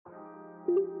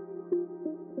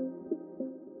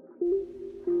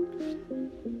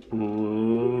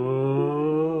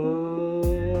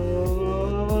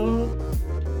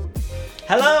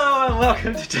Hello and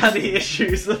welcome to Daddy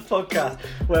Issues, the podcast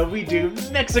where we do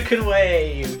Mexican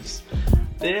waves.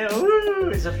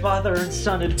 It's a father and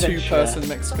son adventure. Two-person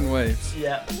Mexican waves.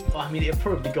 Yeah, well, I mean, it'll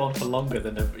probably go on for longer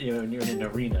than when you're in an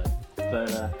arena.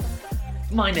 But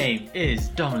my name is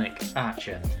Dominic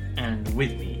Archer, and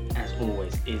with me, as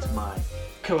always, is my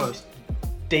co-host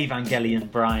Dave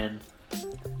Angelian Brian.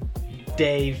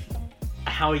 Dave,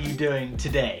 how are you doing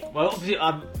today? Well,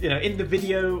 obviously, in the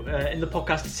video, in the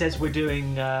podcast, it says we're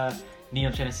doing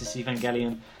Neon Genesis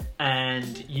Evangelion,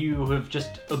 and you have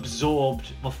just absorbed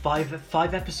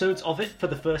five episodes of it for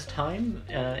the first time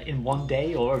in one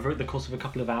day or over the course of a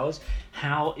couple of hours.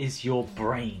 How is your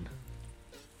brain?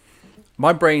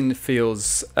 My brain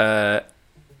feels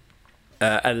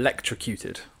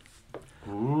electrocuted.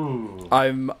 Ooh.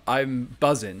 I'm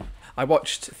buzzing. I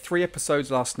watched 3 episodes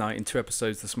last night and 2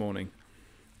 episodes this morning,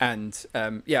 and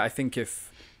I think if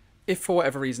for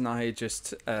whatever reason I had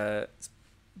just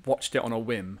watched it on a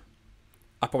whim,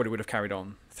 I probably would have carried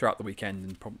on throughout the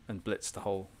weekend and blitzed the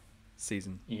whole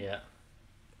season. Yeah.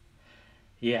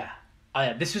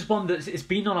 This is one that it's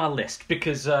been on our list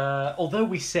because although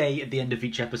we say at the end of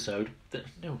each episode that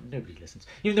nobody listens,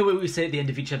 even though we say at the end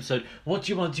of each episode, what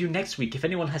do you want to do next week? If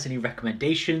anyone has any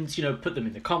recommendations, put them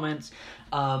in the comments.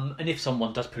 And if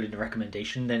someone does put in a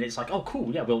recommendation, then it's like, oh,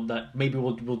 cool, yeah, maybe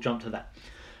we'll jump to that.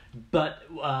 But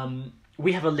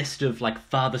we have a list of like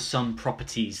father-son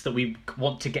properties that we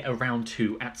want to get around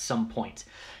to at some point.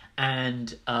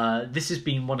 And this has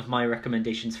been one of my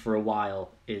recommendations for a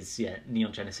while, is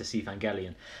Neon Genesis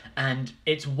Evangelion. And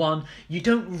it's one, you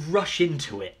don't rush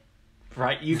into it,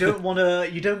 right? You don't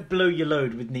blow your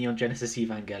load with Neon Genesis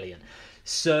Evangelion.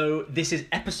 So this is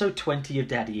episode 20 of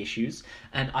Daddy Issues,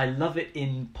 and I love it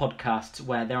in podcasts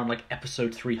where they're on like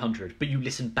episode 300, but you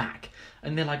listen back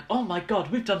and they're like, oh my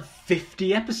god, we've done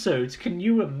 50 episodes. Can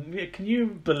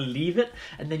you believe it?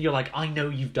 And then you're like, I know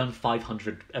you've done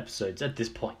 500 episodes at this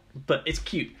point, but it's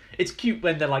cute. It's cute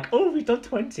when they're like, oh, we've done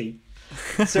 20.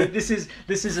 So this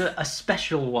is a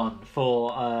special one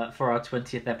for our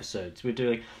 20th episodes. We're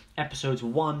doing episodes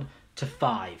 1 to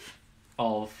 5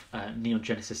 of Neon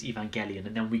Genesis Evangelion,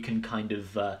 and then we can kind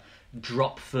of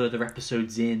drop further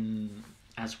episodes in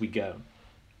as we go.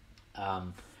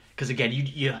 Because again,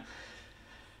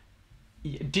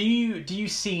 do you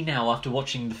see now, after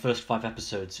watching the first 5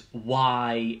 episodes,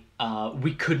 why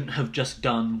we couldn't have just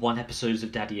done 1 episode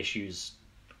of Daddy Issues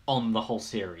on the whole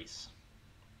series?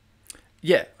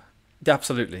 Yeah,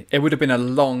 absolutely. It would have been a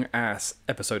long ass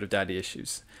episode of Daddy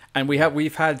Issues, and we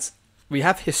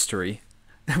have history.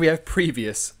 We have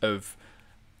previous of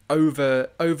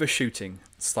overshooting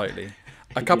slightly.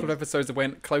 A couple of episodes that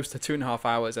went close to 2.5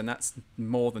 hours, and that's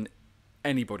more than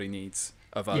anybody needs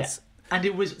of us. Yeah. And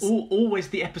it was always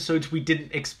the episodes we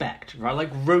didn't expect, right?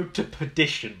 Like Road to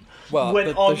Perdition. Well,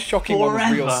 the shocking forever. one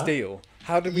was Real Steel.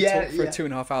 How did we talk for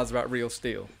 2.5 hours about Real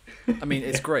Steel? I mean,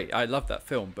 it's great. I love that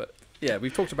film, but yeah,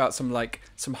 we've talked about some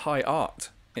high art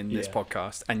in this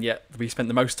podcast, and yet we spent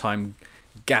the most time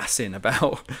gassing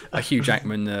about a Hugh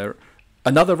Jackman,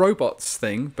 another robots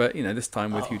thing, but this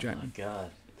time with Hugh Jackman. Oh my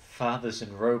god, Fathers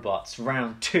and Robots,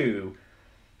 round 2.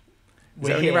 Is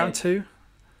it only round 2?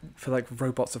 I feel like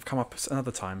robots have come up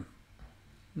another time.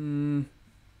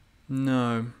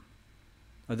 No,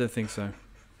 I don't think so.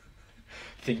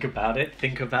 Think about it.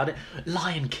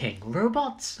 Lion King,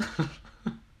 robots.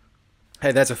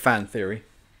 Hey, there's a fan theory.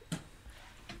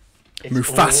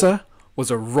 Mufasa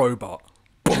was a robot.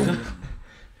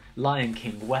 Lion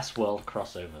King Westworld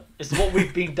crossover. It's what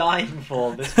we've been dying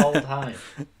for this whole time.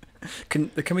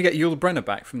 Can we get Yul Brynner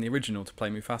back from the original to play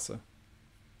Mufasa?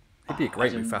 He'd be a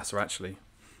great Mufasa, actually.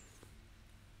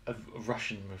 A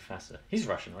Russian Mufasa. He's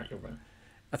Russian, right? Yul Brynner.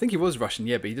 I think he was Russian,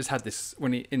 yeah, but he just had this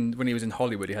when he was in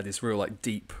Hollywood. He had this real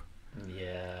deep,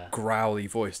 growly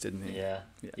voice, didn't he? Yeah.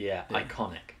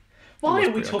 Iconic. Why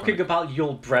are we talking about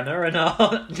Yul Brynner in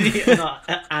our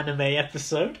anime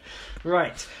episode?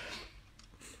 Right.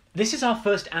 This is our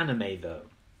first anime, though.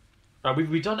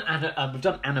 We've done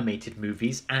animated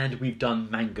movies, and we've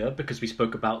done manga because we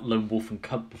spoke about Lone Wolf and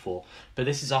Cub before. But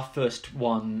this is our first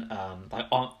one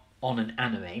on an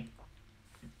anime.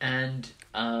 And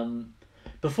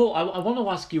before, I want to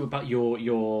ask you about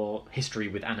your history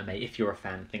with anime, if you're a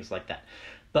fan, things like that.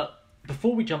 But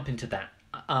before we jump into that,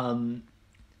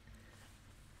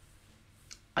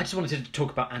 I just wanted to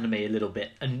talk about anime a little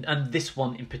bit, and this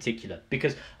one in particular,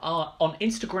 because on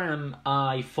Instagram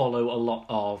I follow a lot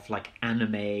of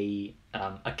anime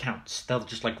accounts. They'll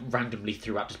just randomly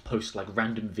throughout just post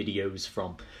random videos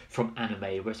from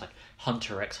anime where it's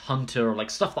Hunter x Hunter or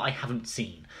stuff that I haven't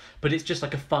seen, but it's just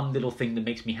a fun little thing that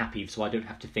makes me happy, so I don't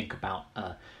have to think about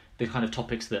the kind of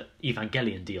topics that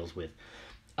Evangelion deals with.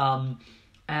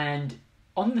 And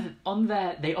on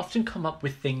there, they often come up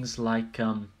with things like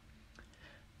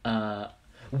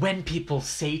when people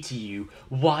say to you,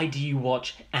 "Why do you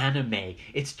watch anime?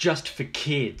 It's just for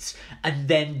kids," and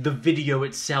then the video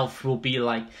itself will be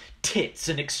like tits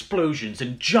and explosions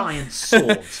and giant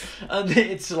swords, and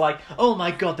it's like, "Oh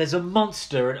my god, there's a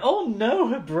monster," and "Oh no,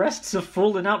 her breasts have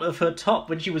fallen out of her top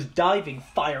when she was diving,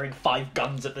 firing 5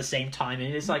 guns at the same time,"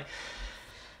 and it's like.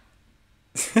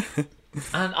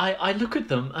 And I look at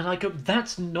them and I go,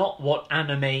 that's not what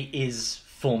anime is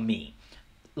for me.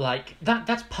 Like,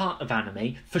 that's part of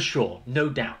anime, for sure, no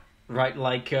doubt, right?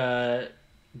 Like,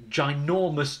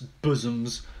 ginormous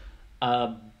bosoms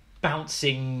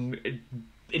bouncing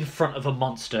in front of a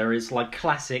monster is, like,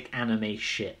 classic anime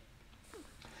shit.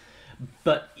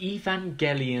 But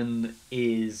Evangelion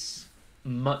is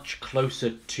much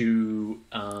closer to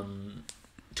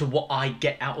what I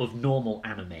get out of normal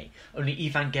anime. Only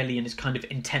Evangelion is kind of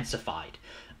intensified.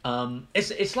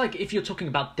 It's like if you're talking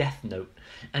about Death Note,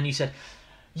 and you said,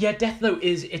 yeah, Death Note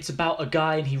it's about a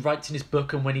guy and he writes in his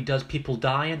book, and when he does, people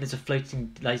die, and there's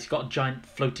he's got a giant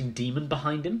floating demon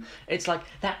behind him. It's like,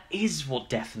 that is what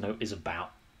Death Note is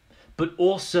about. But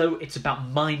also, it's about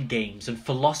mind games and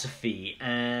philosophy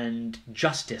and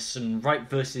justice and right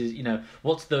versus,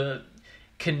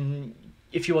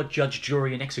 if you are judge,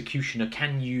 jury, and executioner,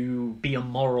 can you be a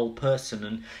moral person?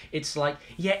 And it's like,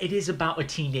 yeah, it is about a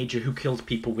teenager who kills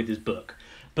people with his book,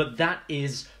 but that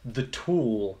is the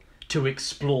tool to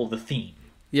explore the theme.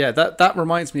 Yeah, that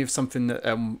reminds me of something that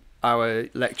our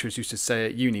lecturers used to say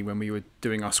at uni when we were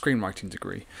doing our screenwriting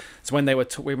degree. So when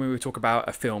when we would talk about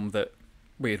a film that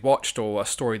we had watched or a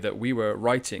story that we were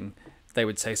writing, they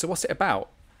would say, "So what's it about?"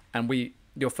 And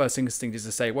your first instinct is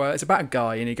to say, well, it's about a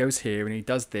guy and he goes here and he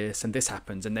does this and this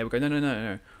happens. And they would go,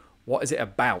 no. What is it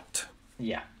about?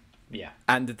 Yeah.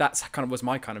 And that's kind of was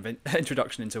my kind of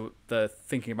introduction into the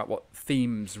thinking about what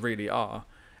themes really are,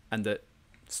 and that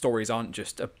stories aren't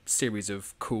just a series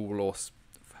of cool or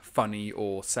funny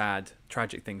or sad,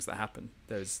 tragic things that happen.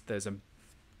 There's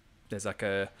like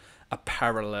a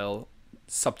parallel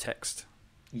subtext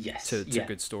to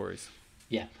good stories.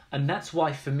 Yeah, and that's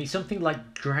why for me something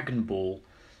like Dragon Ball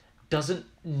doesn't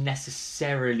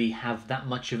necessarily have that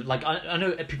much of, like, I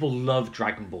know people love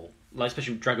Dragon Ball, like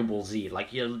especially Dragon Ball Z,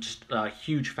 like, you're just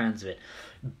huge fans of it,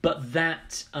 but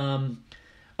that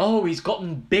he's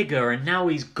gotten bigger and now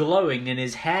he's glowing and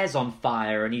his hair's on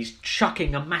fire and he's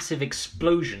chucking a massive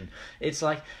explosion. It's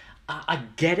like, I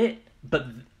get it, but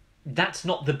that's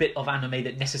not the bit of anime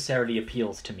that necessarily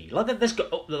appeals to me. Like, there's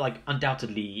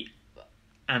undoubtedly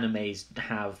animes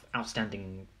have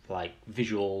outstanding, like,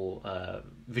 visual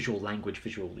language,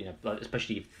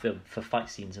 especially for fight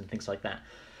scenes and things like that.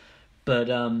 But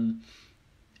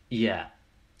yeah,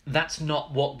 that's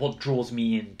not what draws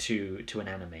me into an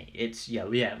anime. It's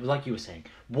like you were saying,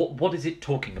 what is it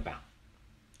talking about?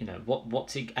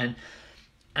 What's it, and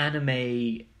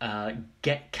anime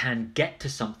can get to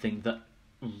something that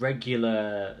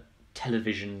regular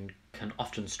television can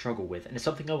often struggle with, and it's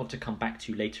something I want to come back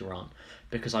to later on,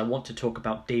 because I want to talk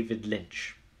about David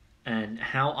Lynch and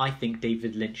how I think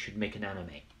David Lynch should make an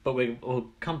anime, but we'll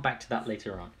come back to that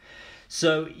later on.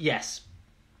 So yes,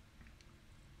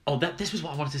 this was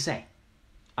what I wanted to say.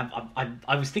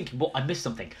 I was thinking, I missed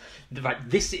something. Right,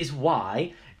 this is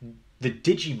why the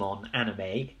Digimon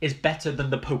anime is better than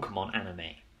the Pokemon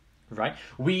anime. Right,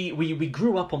 we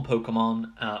grew up on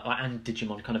Pokemon and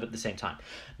Digimon kind of at the same time,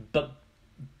 but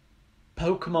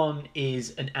Pokemon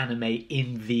is an anime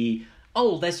in the,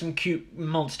 there's some cute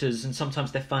monsters and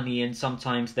sometimes they're funny and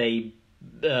sometimes they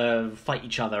fight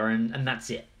each other and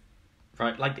that's it,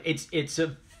 right? Like, it's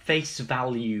a face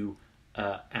value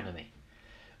anime,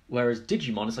 whereas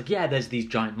Digimon is like, yeah, there's these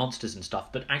giant monsters and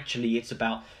stuff, but actually it's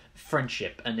about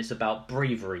friendship and it's about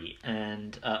bravery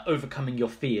and overcoming your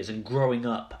fears and growing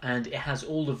up, and it has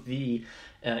all of the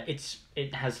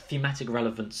it has thematic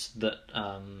relevance that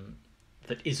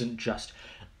isn't just,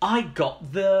 I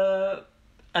got the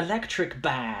electric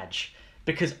badge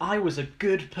because I was a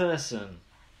good person,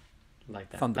 like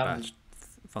that. Thunder badge.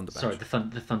 Sorry, the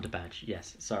Thunder badge.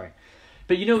 Yes, sorry.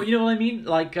 But you know what I mean.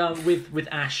 Like with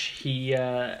Ash,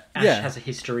 Ash has a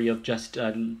history of just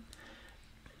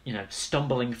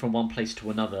stumbling from one place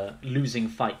to another, losing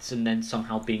fights, and then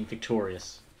somehow being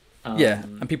victorious.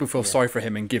 And people feel sorry for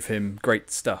him and give him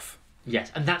great stuff.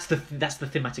 Yes, and that's the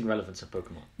thematic relevance of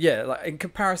Pokemon. Yeah, like in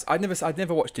comparison, I'd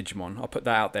never watched Digimon. I'll put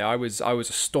that out there. I was a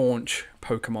staunch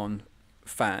Pokemon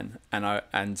fan, and I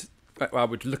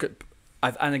would look at,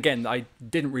 and again, I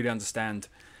didn't really understand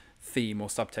theme or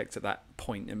subtext at that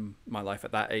point in my life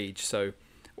at that age. So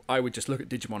I would just look at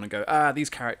Digimon and go, these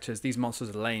characters, these monsters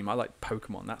are lame. I like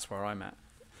Pokemon. That's where I'm at.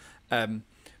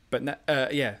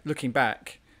 Looking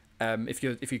back, if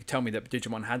you could tell me that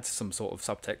Digimon had some sort of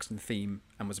subtext and theme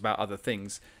and was about other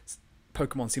things,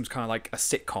 Pokemon seems kind of like a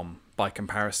sitcom by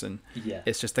comparison. Yeah.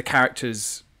 It's just the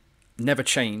characters never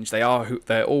change.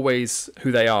 They're always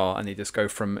who they are, and they just go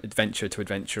from adventure to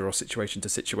adventure or situation to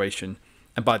situation.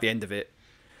 And by the end of it,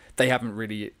 they haven't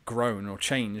really grown or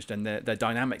changed, and their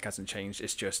dynamic hasn't changed.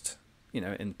 It's just,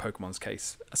 in Pokemon's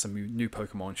case, some new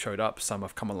Pokemon showed up. Some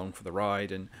have come along for the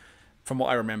ride, and from what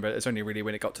I remember, it's only really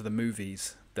when it got to the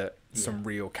movies that some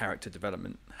real character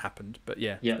development happened. But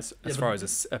as far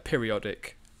as a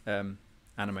periodic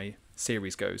anime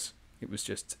series goes, it was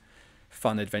just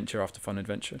fun adventure after fun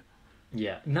adventure.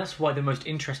 Yeah, and that's why the most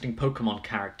interesting Pokemon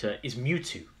character is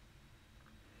Mewtwo.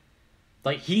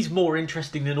 Like, he's more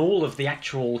interesting than all of the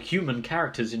actual human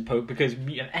characters in because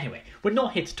anyway, we're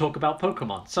not here to talk about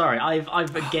Pokemon. Sorry,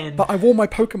 I've again. But I wore my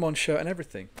Pokemon shirt and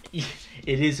everything. It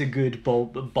is a good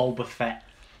Bulba Fett.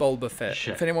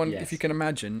 Shirt. If you can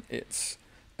imagine, it's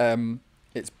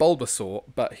Bulbasaur,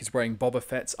 but he's wearing Boba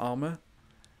Fett's armor,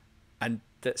 and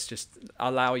that's just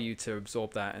allow you to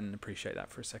absorb that and appreciate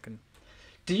that for a second.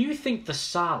 Do you think the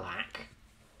Sarlacc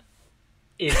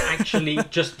is actually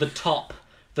just the top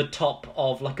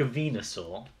of like a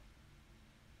Venusaur?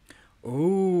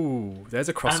 Ooh, there's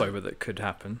a crossover that could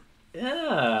happen.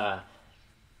 Yeah.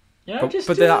 I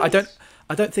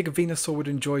don't think a Venusaur would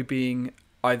enjoy being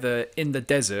either in the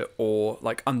desert or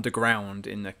like underground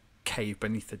in a cave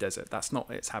beneath the desert. That's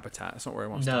not its habitat. That's not where it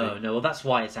wants to be. No. Well, that's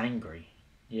why it's angry.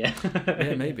 Yeah.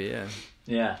 Yeah, maybe. Yeah.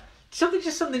 Yeah. Something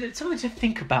to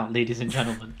think about, ladies and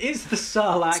gentlemen. Is the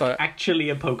Sarlacc actually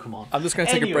a Pokemon? I'm just going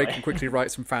to take a break and quickly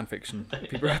write some fan fiction.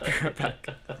 Be right back.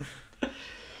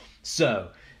 So,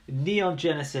 Neon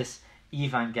Genesis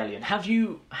Evangelion. Had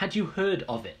you heard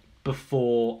of it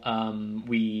before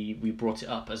we brought it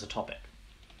up as a topic?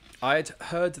 I'd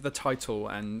heard the title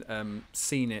and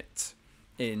seen it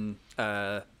in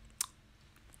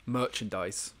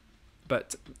merchandise,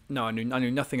 but no, I knew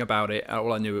nothing about it.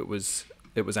 All I knew it was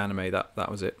anime.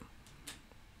 That was it.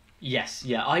 Yes,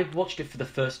 yeah. I watched it for the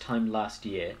first time last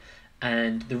year,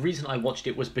 and the reason I watched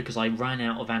it was because I ran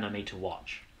out of anime to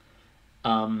watch.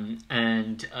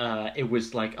 It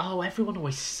was like, oh, everyone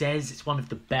always says it's one of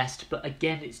the best, but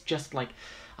again, it's just like,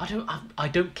 I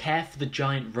don't care for the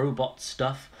giant robot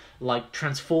stuff. Like,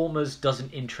 Transformers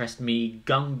doesn't interest me.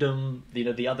 Gundam,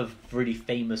 the other really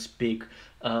famous big,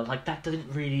 that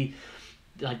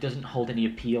doesn't hold any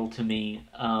appeal to me.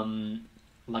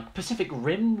 Like, Pacific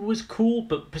Rim was cool,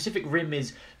 but Pacific Rim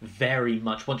is very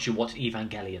much, once you watch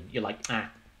Evangelion, you're like, I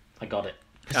got it.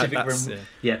 Pacific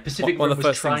Rim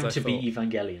was trying to be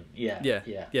Evangelion. Yeah,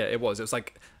 it was. It was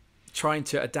like trying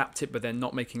to adapt it, but then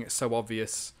not making it so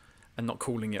obvious and not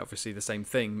calling it obviously the same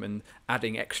thing and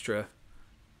adding extra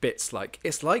bits. Like,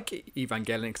 it's like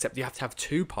Evangelion, except you have to have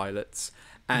two pilots.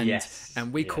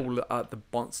 And we call the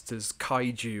monsters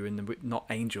kaiju and not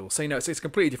angels. So, it's a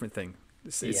completely different thing.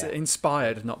 It's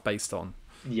inspired, not based on.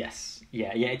 Yes,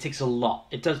 it takes a lot.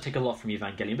 It does take a lot from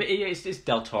Evangelion, but it's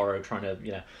Del Toro trying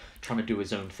to do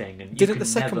his own thing. And didn't the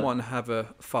second one have a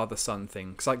father-son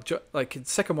thing? Because the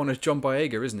second one is John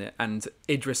Boyega, isn't it? And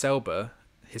Idris Elba's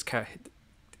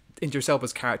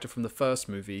character from the first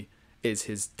movie is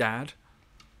his dad.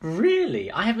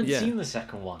 Really? I haven't seen the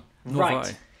second one.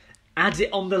 Right. Add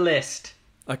it on the list.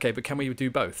 Okay, but can we do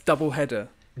both? Double header.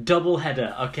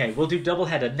 Okay, we'll do double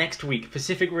header next week.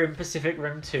 Pacific Rim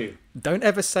 2. Don't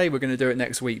ever say we're going to do it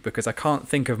next week, because I can't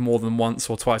think of more than once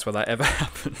or twice where that ever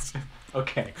happens.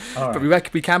 Okay, all right.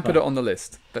 But we can put it on the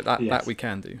list. That we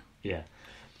can do. Yeah.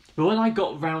 But when I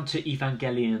got round to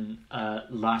Evangelion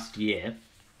last year,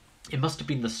 it must have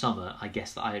been the summer, I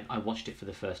guess, that I watched it for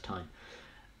the first time.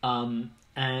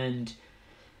 And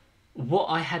what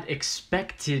I had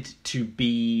expected to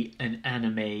be an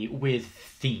anime with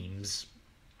themes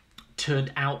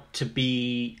turned out to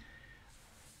be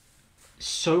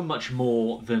so much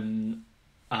more than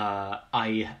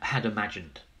I had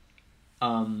imagined.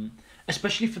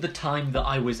 Especially for the time that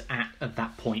I was at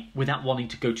that point, without wanting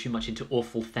to go too much into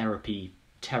awful therapy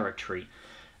territory.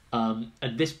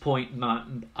 At this point,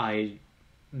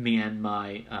 me and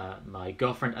my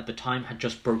girlfriend at the time had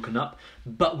just broken up,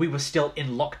 but we were still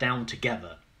in lockdown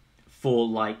together for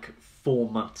like 4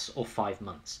 months or 5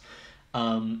 months.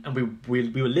 And we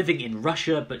were living in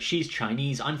Russia, but she's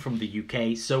Chinese, I'm from the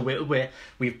UK, so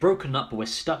we've broken up, but we're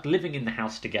stuck living in the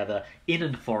house together in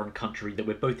a foreign country that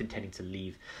we're both intending to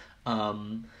leave.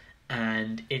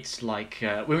 and it's like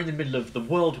we're in the middle of the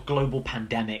world global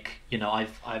pandemic. You know,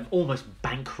 I'm almost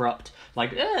bankrupt.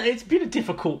 Like it's been a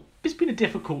difficult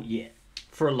year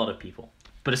for a lot of people,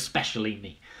 but especially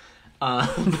me.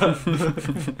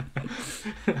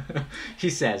 He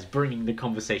says, bringing the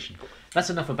conversation. That's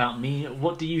enough about me.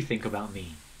 What do you think about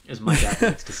me? As my dad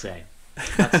likes to say.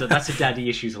 That's a daddy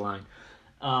issues line.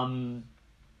 And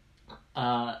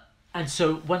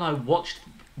so when I watched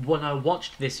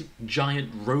this giant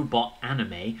robot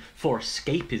anime for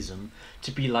escapism,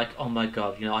 to be like, oh my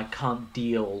god, you know, I can't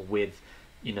deal with,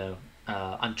 you know,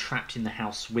 I'm trapped in the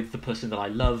house with the person that I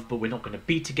love, but we're not going to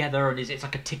be together, and it's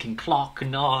like a ticking clock,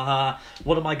 and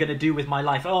what am I going to do with my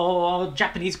life? Oh,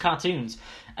 Japanese cartoons.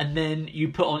 And then you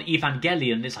put on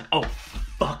Evangelion, and it's like, oh,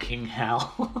 fucking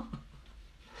hell.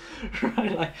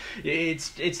 Right? Like,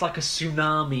 it's like a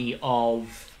tsunami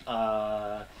of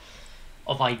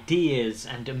ideas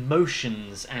and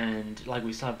emotions, and like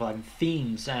we said, like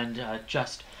themes, and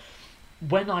just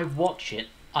when I watch it,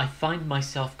 I find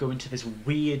myself go into this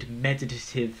weird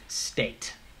meditative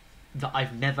state that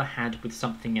I've never had with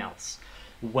something else,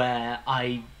 where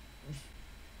I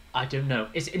don't know.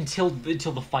 It's until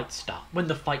the fights start. When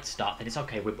the fights start, then it's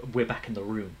okay. We're back in the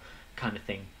room, kind of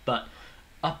thing. But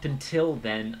up until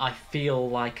then, I feel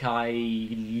like I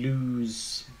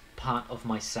lose part of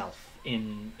myself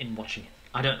in watching it.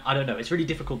 I don't know. It's really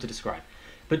difficult to describe.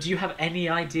 But do you have any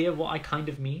idea what I kind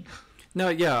of mean? No,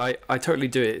 yeah, I totally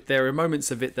do it. There are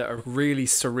moments of it that are really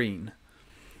serene.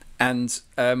 And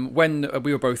when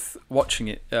we were both watching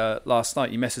it last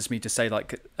night, you messaged me to say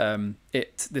like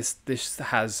this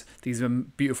has these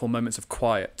beautiful moments of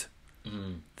quiet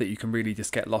that you can really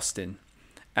just get lost in.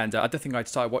 And I don't think I'd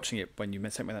started watching it when you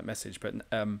sent me that message, but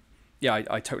yeah,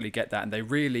 I totally get that. And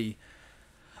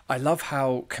I love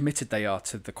how committed they are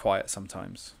to the quiet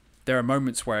sometimes. There are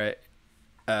moments where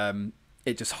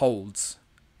it just holds.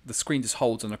 The screen just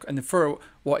holds on, and for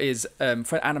what is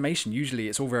for animation, usually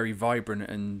it's all very vibrant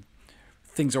and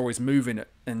things are always moving.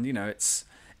 And you know,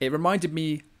 it reminded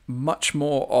me much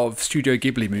more of Studio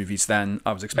Ghibli movies than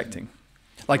I was expecting.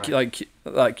 Like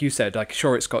you said, like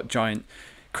sure, it's got giant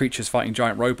creatures fighting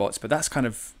giant robots, but that's kind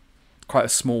of quite a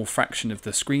small fraction of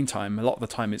the screen time. A lot of the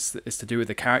time, it's to do with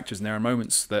the characters, and there are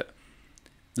moments that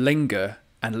linger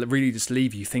and really just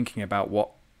leave you thinking about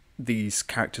what these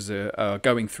characters are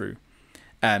going through.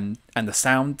 And the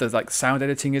sound, sound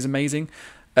editing is amazing.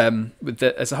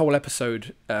 There's a whole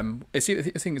episode. I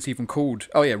think it's even called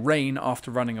Rain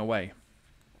After Running Away,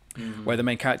 where the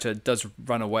main character does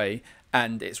run away,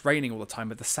 and it's raining all the time.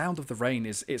 But the sound of the rain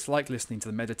it's like listening to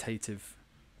the meditative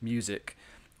music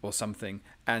or something.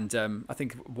 And I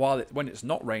think when it's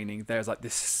not raining, there's like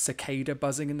this cicada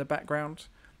buzzing in the background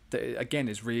that again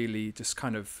is really just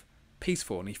kind of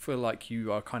peaceful, and you feel like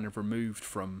you are kind of removed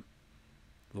from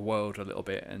the world a little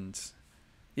bit. And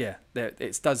yeah,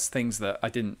 it does things that I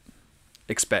didn't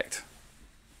expect.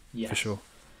 Yes. For sure.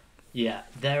 Yeah,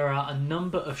 there are a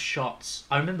number of shots.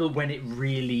 I remember when it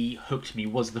really hooked me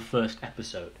was the first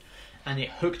episode, and it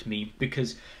hooked me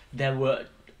because there were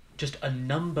just a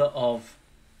number of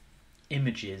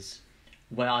images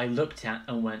where I looked at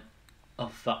and went, oh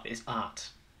fuck, it's art.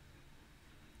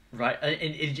 Right,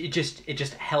 and it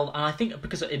just held, and I think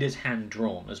because it is hand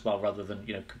drawn as well, rather than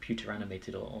computer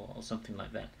animated or something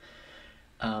like that.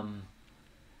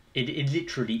 It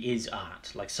literally is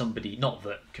art. Like somebody, not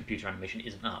that computer animation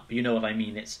isn't art, but you know what I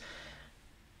mean. It's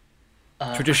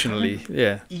traditionally,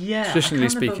 yeah. Traditionally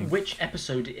speaking, remember which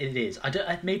episode it is. I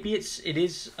don't. Maybe it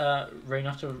is Rain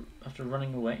After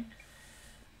Running Away.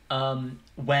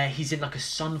 Where he's in like a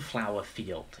sunflower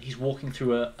field. He's walking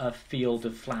through a field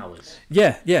of flowers.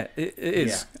 Yeah, it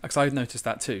is. Because I noticed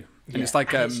that too. And it's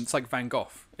like it's like Van Gogh.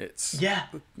 It's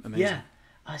amazing. Yeah,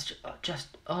 it's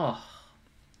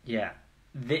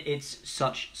it's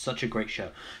such a great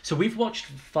show. So we've watched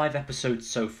 5 episodes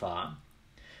so far.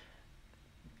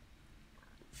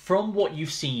 From what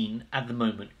you've seen at the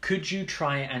moment, could you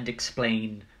try and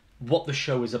explain what the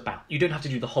show is about? You don't have to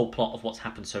do the whole plot of what's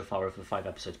happened so far over the 5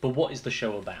 episodes, but what is the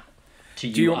show about to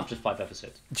you after 5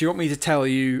 episodes? Do you want me to tell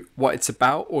you what it's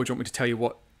about, or do you want me to tell you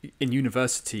what, in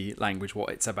university language, what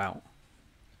it's about?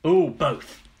 Oh,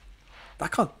 both. I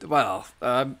can't. Well,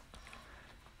 all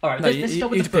right. Let's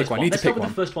start with the first one. Let's start with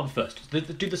the first one first. Do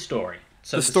the story.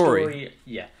 So the story.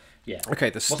 Yeah. Okay.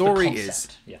 The story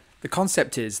is. Yeah. The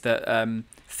concept is that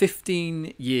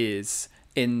 15 years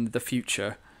in the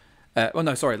future.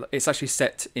 It's actually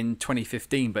set in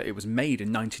 2015, but it was made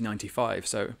in 1995.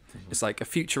 So it's like a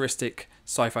futuristic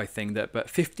sci-fi thing but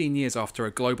 15 years after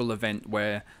a global event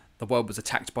where the world was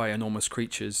attacked by enormous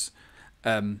creatures,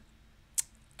 and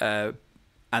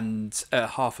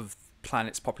half of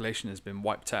planet's population has been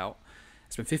wiped out.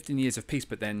 It's been 15 years of peace,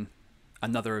 but then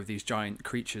another of these giant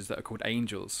creatures that are called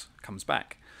angels comes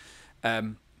back.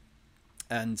 And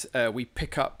we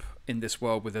pick up in this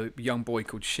world with a young boy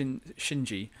called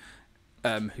Shinji,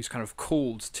 who's kind of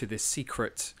called to this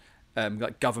secret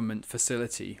like government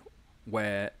facility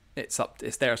where it's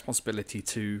their responsibility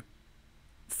to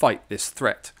fight this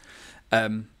threat.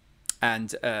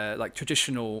 And like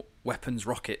traditional weapons,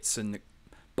 rockets and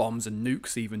bombs and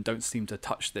nukes even don't seem to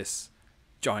touch this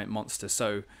giant monster.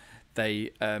 So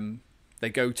they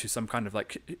go to some kind of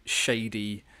like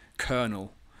shady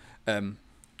colonel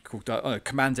called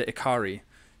Commander Ikari,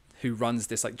 who runs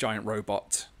this like giant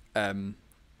robot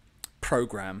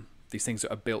program. These things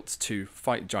that are built to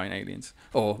fight giant aliens,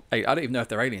 or I don't even know if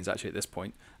they're aliens actually at this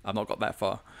point. I've not got that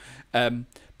far. But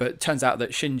it turns out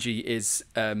that Shinji is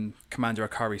Commander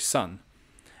Ikari's son.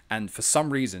 And for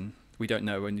some reason, we don't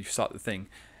know when you start the thing,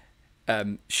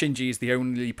 Shinji is the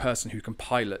only person who can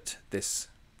pilot this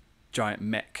giant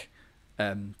mech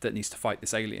that needs to fight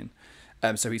this alien.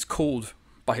 So he's called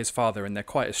by his father, and they're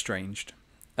quite estranged.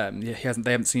 They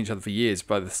haven't seen each other for years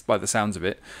by the sounds of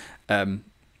it.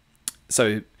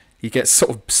 So he gets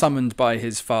sort of summoned by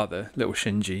his father, little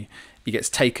Shinji. He gets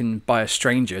taken by a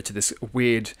stranger to this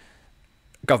weird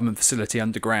government facility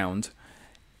underground,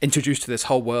 introduced to this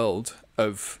whole world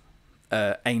of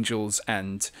angels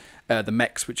and the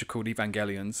mechs, which are called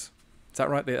Evangelions. Is that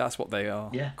right? That's what they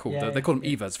are called. They call them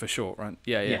Evas for short, right?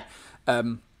 Yeah.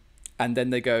 And then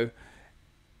they go,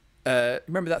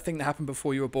 remember that thing that happened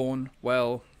before you were born?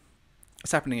 Well,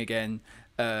 it's happening again.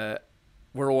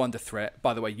 We're all under threat.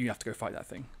 By the way, you have to go fight that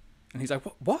thing. And he's like,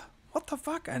 what? What the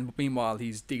fuck? And meanwhile,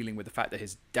 he's dealing with the fact that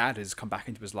his dad has come back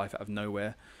into his life out of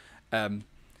nowhere.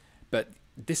 But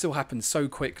this all happens so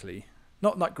quickly.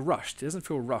 Not like rushed. It doesn't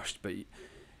feel rushed, but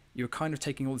you're kind of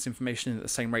taking all this information in at the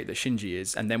same rate that Shinji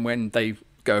is. And then when they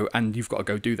go, and you've got to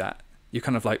go do that, you're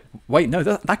kind of like, wait, no,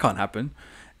 that can't happen.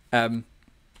 And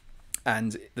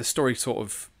the story sort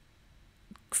of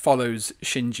follows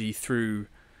Shinji through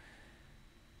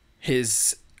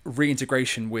his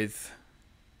reintegration with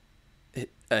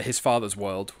his father's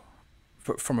world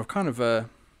from a kind of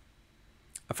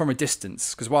from a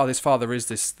distance, because while his father is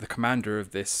the commander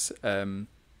of this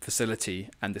facility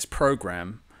and this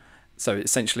program, so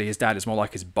essentially his dad is more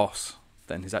like his boss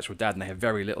than his actual dad, and they have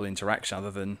very little interaction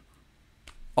other than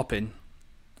off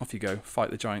you go, fight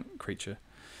the giant creature.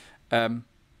 So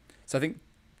I think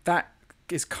that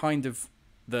is kind of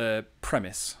the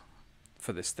premise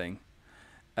for this thing.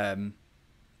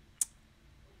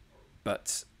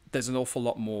 But there's an awful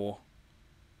lot more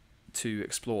to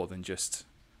explore than just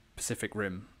Pacific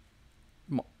Rim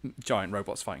giant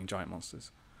robots fighting giant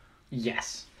monsters.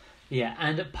 Yes. Yeah,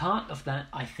 and a part of that,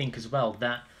 I think as well,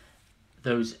 that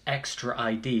those extra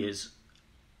ideas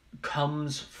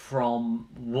comes from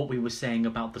what we were saying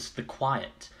about the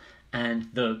quiet and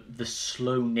the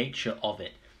slow nature of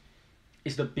it.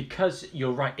 Is that because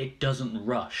you're right, it doesn't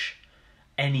rush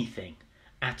anything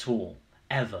at all,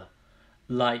 ever.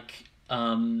 Like,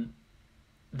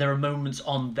 there are moments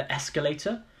on the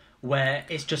escalator where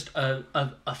it's just a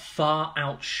far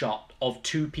out shot of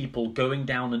two people going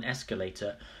down an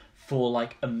escalator for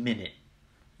like a minute.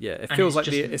 Yeah, it feels like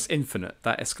it's infinite.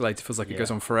 That escalator feels like it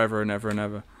goes on forever and ever and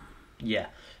ever. Yeah,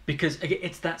 because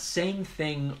it's that same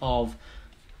thing of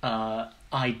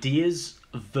ideas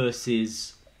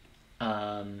versus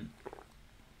or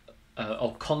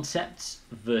concepts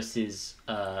versus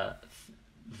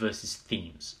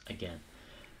themes again,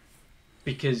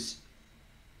 because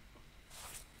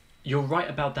you're right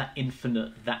about that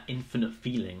infinite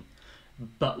feeling,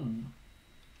 but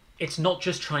it's not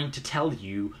just trying to tell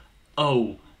you,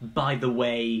 oh, by the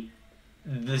way,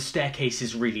 the staircase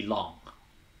is really long,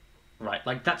 right?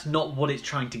 Like, that's not what it's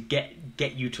trying to get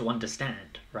you to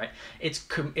understand, right? It's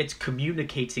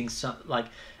communicating like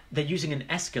they're using an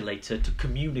escalator to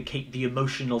communicate the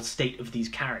emotional state of these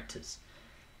characters,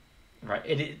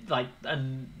 right?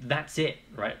 And that's it,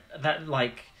 right? That,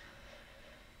 like,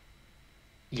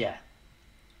 yeah.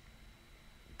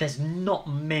 There's not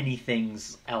many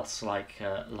things else like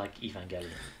Evangelion,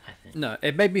 I think. No,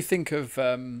 it made me think of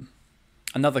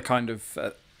another kind of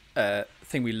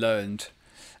thing we learned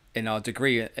in our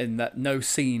degree, in that no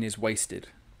scene is wasted.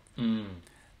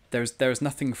 There is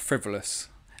nothing frivolous,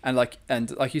 and like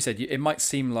you said, it might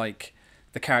seem like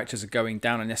the characters are going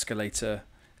down an escalator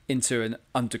into an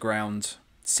underground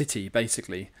city,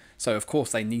 basically. So of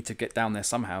course they need to get down there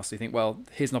somehow. So you think, well,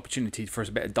 here's an opportunity for a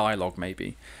bit of dialogue,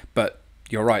 maybe. But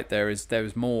you're right. There is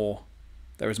more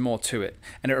to it,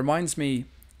 and it reminds me,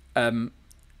 in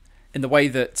the way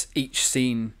that each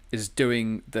scene is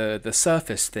doing the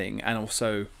surface thing, and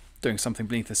also doing something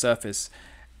beneath the surface,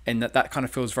 and that kind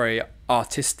of feels very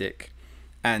artistic,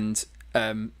 and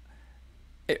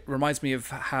it reminds me of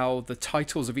how the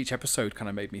titles of each episode kind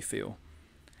of made me feel.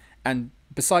 And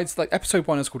besides, like, episode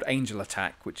 1 is called Angel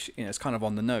Attack, which, you know, is kind of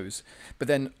on the nose, but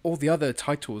then all the other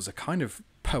titles are kind of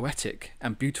poetic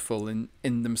and beautiful in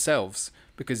themselves,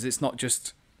 because it's not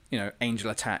just, you know, Angel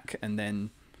Attack and then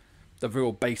the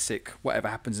real basic whatever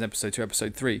happens in episode 2,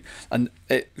 episode 3. And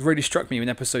it really struck me when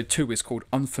episode 2 is called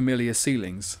Unfamiliar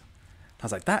Ceilings. I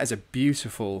was like, that is a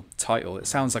beautiful title. It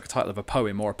sounds like a title of a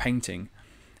poem or a painting,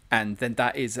 and then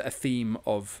that is a theme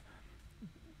of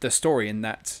the story, in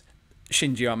that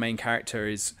Shinji, our main character,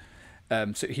 is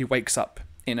so he wakes up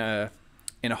in a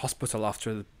hospital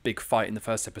after a big fight in the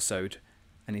first episode,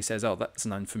 and he says, "Oh, that's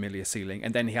an unfamiliar ceiling,"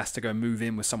 and then he has to go move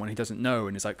in with someone he doesn't know,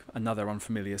 and it's like another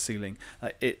unfamiliar ceiling.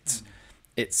 Like,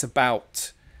 it's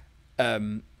about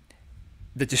the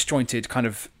disjointed kind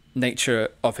of nature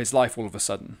of his life all of a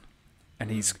sudden,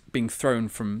 and he's being thrown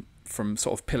from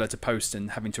sort of pillar to post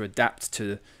and having to adapt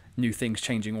to new things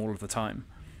changing all of the time.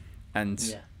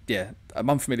 And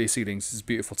Unfamiliar Ceilings is a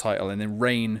beautiful title. And then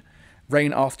Rain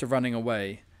After Running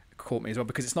Away caught me as well,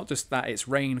 because it's not just that, it's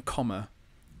rain, comma,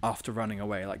 after running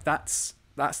away. Like, that's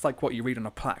like what you read on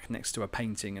a plaque next to a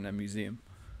painting in a museum.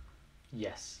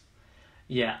 Yes.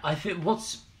 Yeah, I think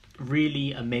what's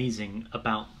really amazing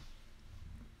about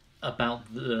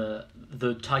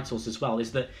the titles as well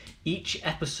is that each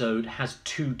episode has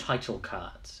 2 title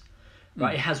cards.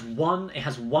 Right? It has one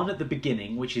at the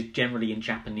beginning, which is generally in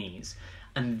Japanese,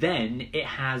 and then it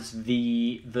has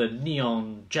the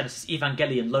Neon Genesis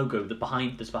Evangelion logo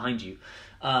that's behind you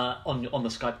on the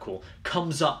Skype call,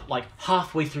 comes up like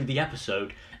halfway through the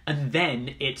episode, and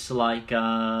then it's like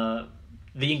the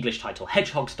English title,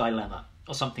 Hedgehog's Dilemma,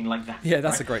 or something like that. Yeah,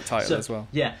 that's right? A great title as well.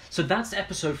 Yeah, so that's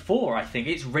episode 4, I think.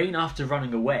 It's Rain After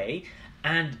Running Away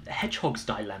and Hedgehog's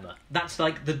Dilemma. That's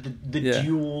like the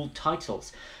dual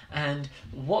titles. And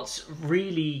what's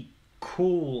really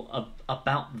cool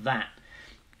about that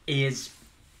is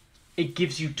it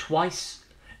gives you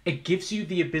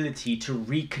the ability to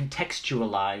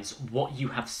recontextualize what you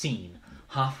have seen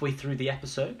halfway through the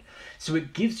episode. So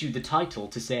it gives you the title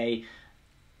to say,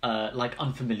 like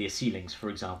Unfamiliar Ceilings, for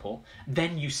example.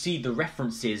 Then you see the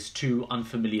references to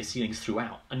Unfamiliar Ceilings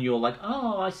throughout, and you're like,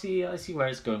 oh, I see where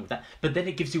it's going with that. But then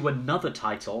it gives you another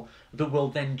title that will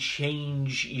then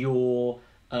change your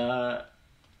sort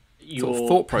of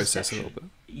thought process a little bit.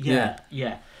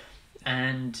 Yeah.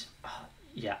 And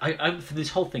I for this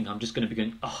whole thing, I'm just going to be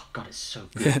going, oh god, it's so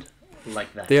good.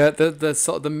 Like that. The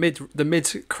sort of the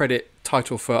mid credit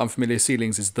title for Unfamiliar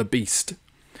Ceilings is The Beast,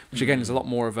 which again is a lot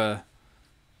more of a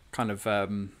kind of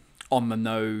on the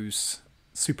nose,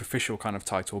 superficial kind of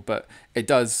title, but it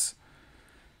does.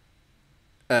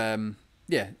 I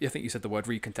think you said the word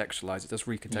recontextualize. It does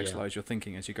recontextualize your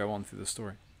thinking as you go on through the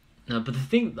story. No, but the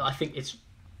thing that I think it's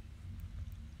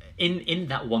in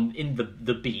that one, in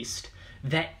the Beast,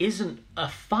 there isn't a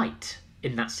fight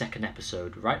in that second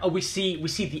episode, right? Oh, we see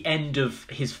the end of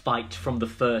his fight from the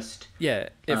first. Yeah,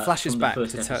 it flashes back to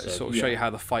sort of show you how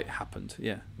the fight happened.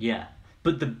 Yeah. Yeah,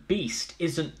 but the Beast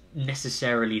isn't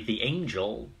necessarily the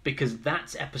angel, because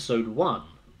that's episode 1,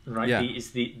 right? Yeah.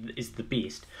 Is the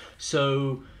Beast.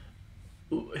 So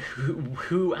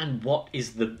who and what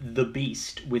is the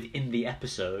Beast within the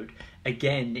episode?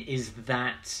 Again, is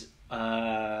that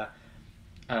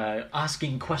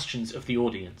asking questions of the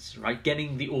audience, right?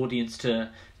 Getting the audience to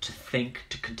think,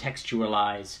 to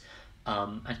contextualize,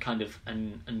 and kind of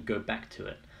and go back to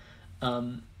it.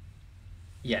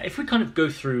 If we kind of go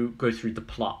through the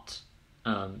plot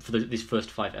for these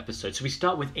first 5 episodes. So we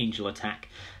start with Angel Attack,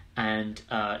 and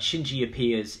Shinji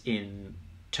appears in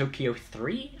Tokyo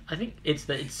 3. I think it's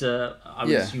I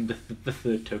would assume the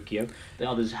third Tokyo. The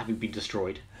others having been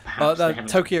destroyed.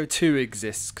 Tokyo 2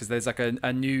 exists because there's like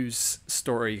a news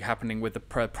story happening with the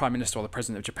Prime Minister or the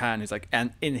President of Japan who's like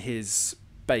in his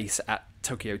base at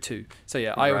Tokyo 2. So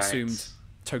yeah, I assumed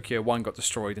Tokyo 1 got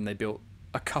destroyed and they built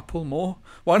a couple more.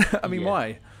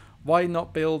 Why? Why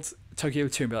not build Tokyo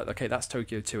 2 and be like, okay, that's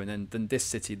Tokyo 2, and then this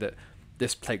city that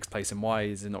this takes place in, why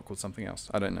is it not called something else?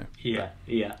 I don't know.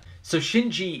 Yeah. So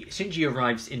Shinji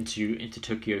arrives into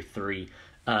Tokyo 3,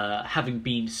 having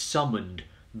been summoned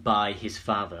by his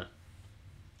father.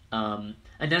 And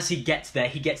as he gets there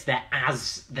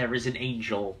as there is an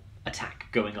angel attack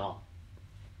going on.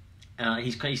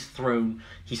 He's thrown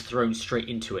straight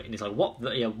into it, and he's like,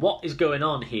 what is going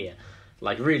on here?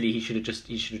 Like, really, he should have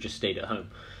just stayed at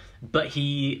home. But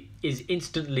he is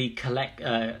instantly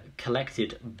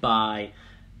collected by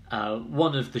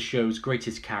one of the show's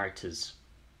greatest characters,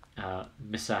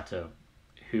 Misato,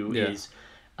 who is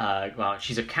well,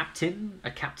 she's a captain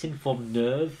from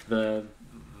Nerve, the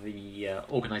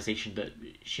organization that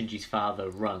Shinji's father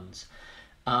runs,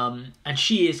 and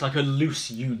she is like a loose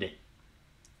unit.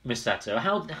 Misato,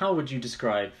 how would you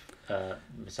describe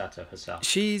Misato herself?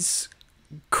 She's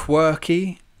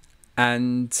quirky,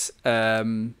 and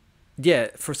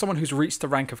for someone who's reached the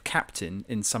rank of captain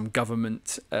in some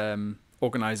government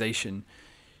organization,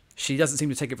 she doesn't seem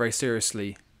to take it very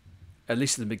seriously, at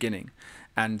least in the beginning.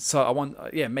 And so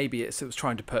maybe it was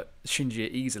trying to put Shinji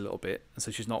at ease a little bit, and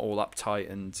so she's not all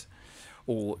uptight and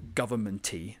all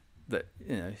governmenty that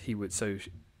he would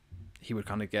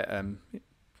kind of get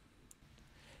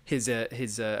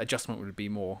his adjustment would be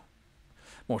more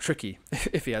tricky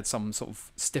if he had some sort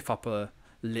of stiff upper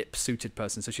lip suited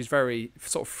person. So she's very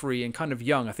sort of free and kind of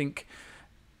young. I think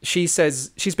she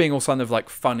says she's being all kind of like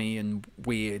funny and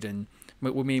weird, and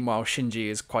meanwhile Shinji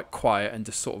is quite quiet and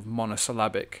just sort of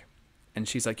monosyllabic. And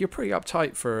she's like, "You're pretty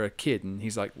uptight for a kid," and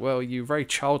he's like, "Well, you're very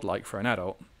childlike for an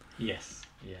adult." Yes,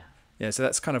 yeah. Yeah, so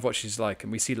that's kind of what she's like,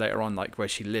 and we see later on like where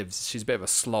she lives. She's a bit of a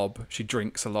slob. She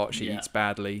drinks a lot. She eats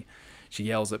badly. She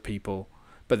yells at people.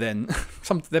 But then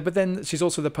she's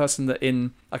also the person that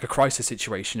in like a crisis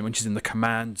situation, when she's in the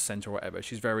command center or whatever,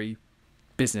 she's very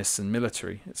business and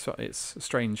military. It's a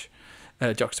strange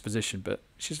juxtaposition, but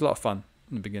she's a lot of fun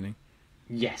in the beginning.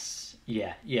 Yes,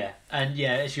 yeah. And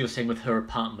yeah, as you were saying with her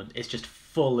apartment, it's just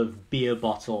full of beer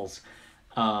bottles,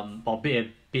 or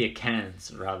beer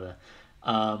cans rather.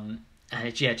 And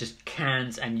it's, just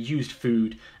cans and used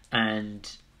food, and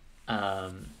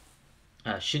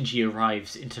Shinji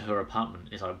arrives into her apartment.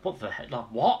 It's like, what the heck?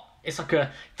 Like, what? It's like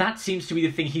that seems to be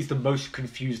the thing he's the most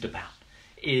confused about.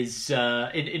 Is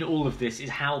in all of this is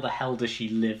how the hell does she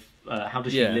live? How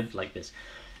does she live like this?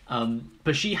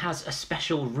 But she has a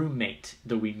special roommate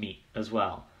that we meet as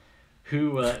well.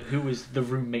 Who is the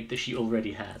roommate that she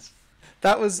already has?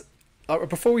 That was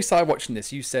before we started watching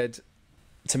this. You said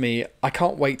to me, "I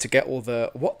can't wait to get all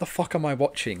the what the fuck am I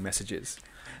watching messages."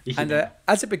 Yeah. And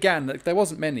as it began, there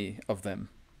wasn't many of them.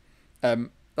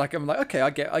 I'm like, okay, I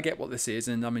get what this is,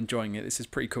 and I'm enjoying it. This is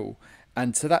pretty cool.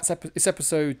 And so it's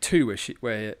episode 2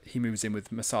 where he moves in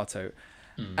with Misato,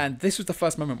 and this was the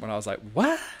first moment when I was like,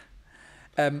 what?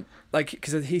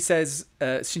 Because he says,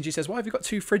 Shinji says, "Why have you got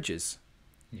 2 fridges?"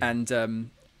 Yeah.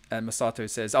 And Misato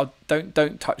says, "Oh,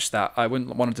 don't touch that. I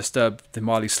wouldn't want to disturb them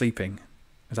while he's sleeping."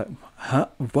 I was like, huh?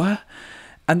 What?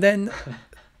 And then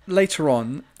later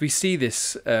on, we see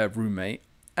this roommate,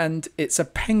 and it's a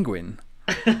penguin.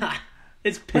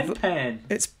 It's Pen.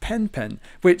 It's Pen,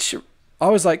 which I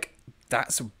was like,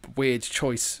 that's a weird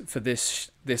choice for this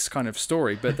kind of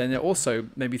story. But then it also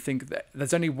made me think that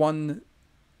there's only one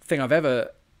thing I've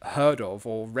ever heard of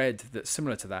or read that's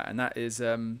similar to that, and that is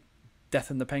Death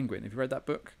and the Penguin. Have you read that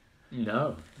book?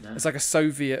 No. It's like a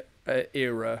Soviet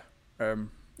era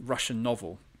Russian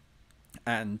novel,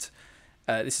 and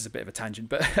this is a bit of a tangent,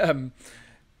 but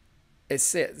it's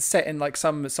set in like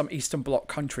some Eastern Bloc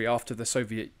country after the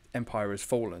Soviet Empire has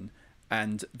fallen,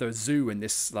 and the zoo in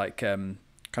this like kind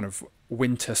of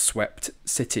winter swept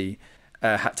city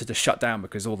had to just shut down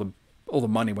because all the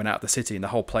money went out of the city, and the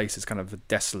whole place is kind of a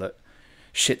desolate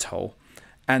shithole.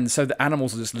 And so the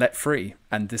animals are just let free,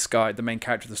 and this guy, the main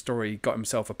character of the story, got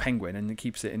himself a penguin and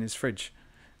keeps it in his fridge,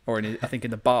 or I think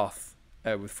in the bath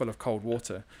full of cold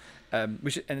water.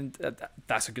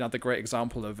 That's another great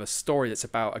example of a story that's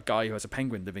about a guy who has a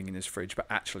penguin living in his fridge, but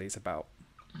actually it's about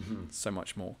so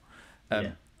much more.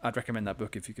 I'd recommend that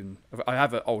book if you can. I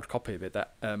have an old copy of it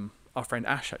that our friend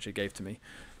Ash actually gave to me.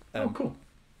 Cool.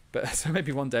 But so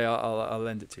maybe one day I'll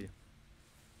lend it to you.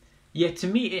 Yeah, to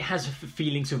me it has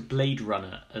feelings of Blade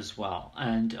Runner as well,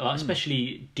 and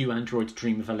especially Do Androids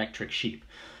Dream of Electric Sheep,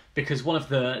 because one of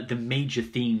the major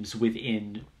themes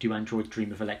within Do Androids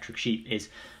Dream of Electric Sheep is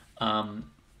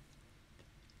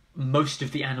most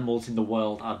of the animals in the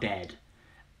world are dead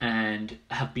and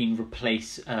have been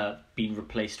replaced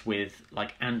with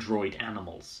like android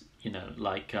animals.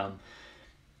 Like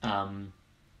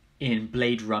in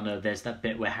Blade Runner, there's that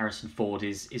bit where Harrison Ford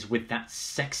is with that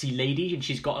sexy lady, and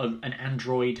she's got an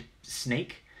android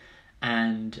snake,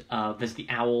 and there's the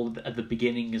owl at the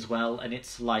beginning as well, and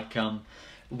it's like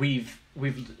we've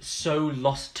so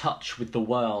lost touch with the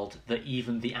world that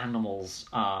even the animals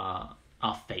are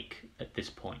fake at this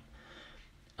point.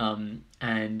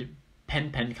 And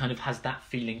Pen kind of has that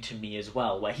feeling to me as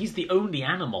well, where he's the only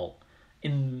animal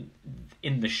in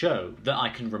the show that I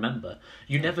can remember.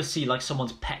 You never see like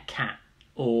someone's pet cat,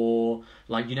 or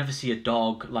like you never see a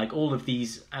dog. Like all of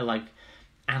these like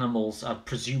animals are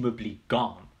presumably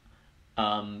gone.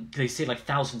 They say like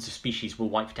thousands of species were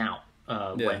wiped out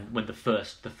when the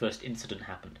first incident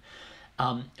happened.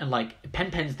 And like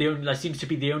Pen Pen's the only, seems to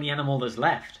be the only animal that's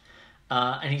left,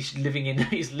 and he's living in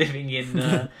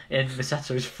in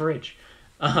Misato's fridge,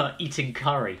 eating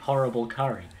curry, horrible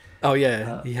curry. Oh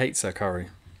yeah, he hates her curry.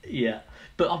 Yeah,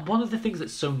 but one of the things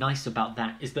that's so nice about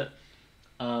that is that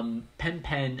Pen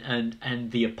Pen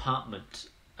and the apartment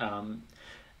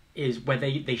is where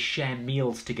they share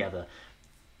meals together.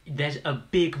 There's a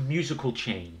big musical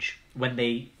change when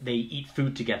they eat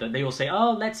food together. They all say,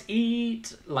 "Oh, let's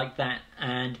eat," like that,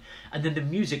 and then the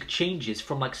music changes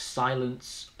from like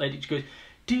silence, and it goes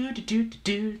do do do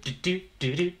do do do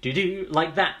do do do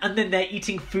like that, and then they're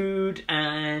eating food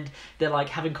and they're like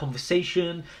having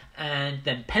conversation, and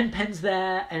then Pen Pen's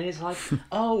there, and it's like,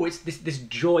 oh, it's this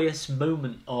joyous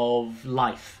moment of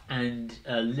life and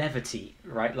levity,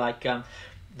 right? Like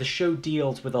the show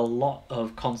deals with a lot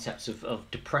of concepts of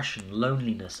depression,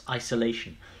 loneliness,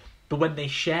 isolation. But when they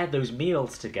share those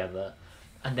meals together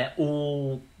and they're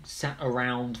all sat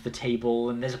around the table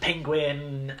and there's a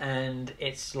penguin and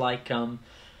it's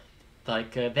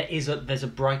there's a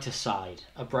brighter side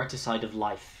of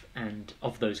life and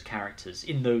of those characters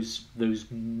in those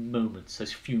moments,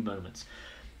 those few moments.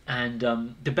 And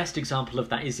the best example of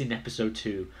that is in episode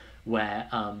 2 where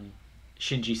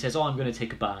Shinji says, "Oh, I'm going to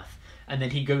take a bath." And then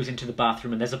he goes into the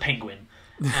bathroom and there's a penguin.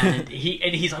 And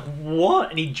he's like,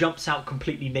 "What?" And he jumps out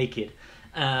completely naked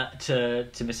to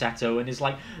Misato and is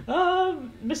like,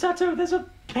 "Misato, there's a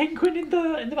penguin in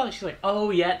the bathroom." She's like,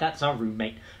 "Oh yeah, that's our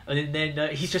roommate." And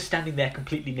then he's just standing there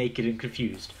completely naked and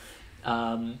confused.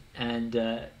 And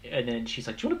then she's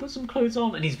like, "Do you want to put some clothes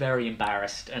on?" And he's very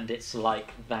embarrassed, and it's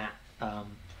like that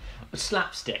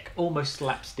slapstick, almost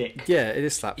slapstick. Yeah, it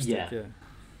is slapstick.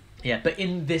 Yeah, but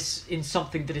in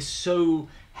something that is so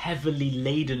heavily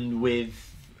laden with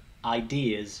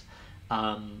ideas,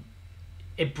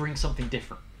 it brings something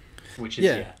different, which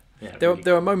is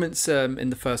there are moments in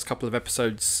the first couple of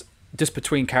episodes just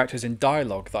between characters in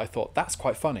dialogue that I thought that's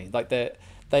quite funny. Like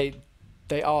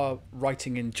they are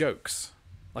writing in jokes,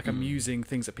 like amusing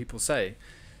things that people say.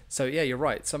 So yeah, you're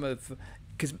right.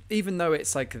 Because even though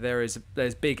it's like there's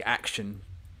big action,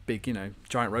 big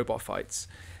giant robot fights,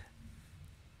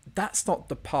 that's not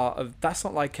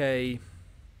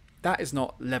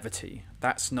levity.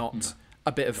 That's not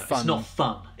a bit of fun. It's not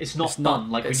fun. It's not fun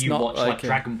like when you watch like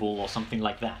Dragon Ball or something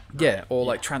like that. Right? Yeah, or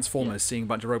like Transformers, seeing a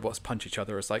bunch of robots punch each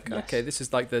other. It's like, okay, this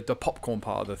is like the popcorn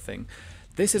part of the thing.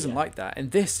 This isn't like that.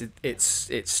 And this,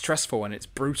 it's stressful and it's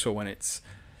brutal and it's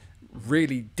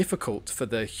really difficult for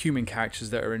the human characters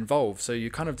that are involved. So you're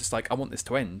kind of just like, I want this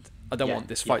to end. I don't want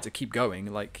this fight to keep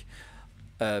going. Like,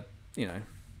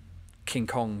 King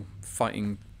Kong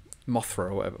fighting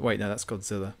Mothra or whatever. Wait, no, that's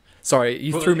Godzilla. Sorry,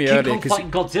 you threw me earlier. King Kong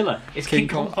fighting Godzilla. It's King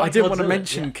Kong fighting I didn't want to Godzilla.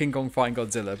 mention King Kong fighting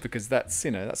Godzilla because that's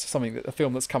something a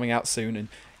film that's coming out soon, and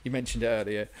you mentioned it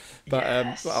earlier, but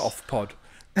off pod.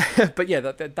 But yeah,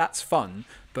 that's fun.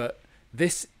 But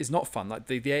this is not fun. Like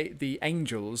the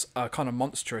angels are kind of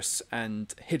monstrous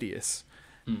and hideous,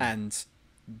 and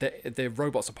the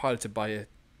robots are piloted by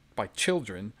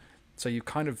children. So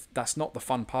that's not the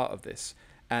fun part of this.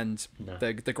 And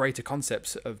the greater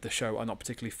concepts of the show are not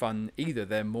particularly fun either.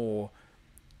 They're more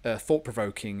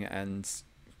thought-provoking and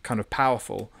kind of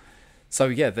powerful. So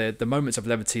yeah, the moments of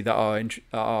levity that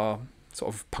are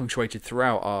sort of punctuated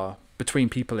throughout are between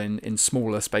people in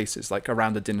smaller spaces, like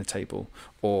around a dinner table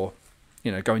or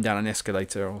going down an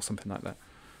escalator or something like that.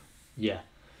 Yeah,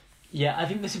 I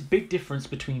think there's a big difference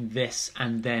between this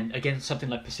and then again something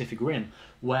like Pacific Rim,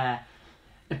 where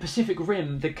in Pacific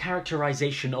Rim, the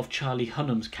characterization of Charlie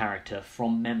Hunnam's character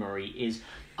from memory is,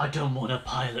 "I don't want to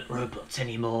pilot robots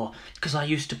anymore, because I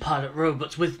used to pilot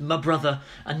robots with my brother,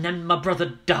 and then my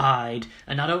brother died,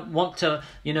 and I don't want to,"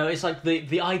 it's like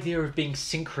the idea of being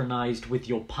synchronized with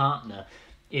your partner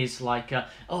is like,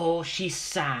 "Oh, she's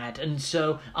sad, and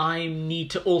so I need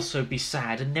to also be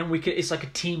sad, and then it's like a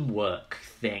teamwork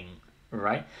thing,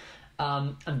 right?"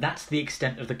 And that's the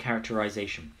extent of the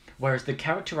characterization. Whereas the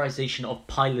characterization of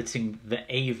piloting the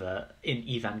Eva in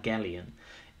Evangelion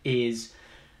is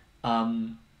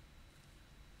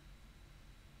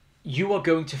you are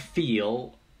going to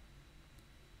feel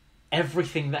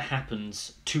everything that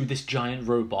happens to this giant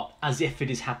robot as if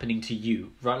it is happening to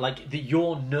you, right? Like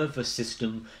your nervous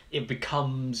system, it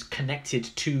becomes connected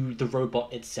to the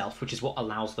robot itself, which is what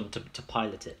allows them to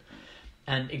pilot it.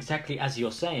 And exactly as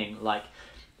you're saying, like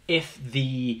if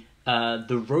the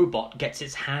robot gets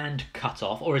its hand cut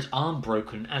off or its arm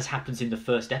broken, as happens in the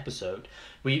first episode,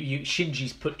 where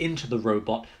Shinji's put into the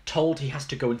robot, told he has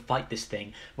to go and fight this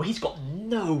thing, where he's got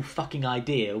no fucking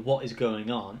idea what is going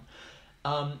on.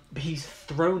 But he's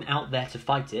thrown out there to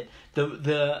fight it.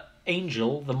 The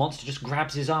angel, the monster, just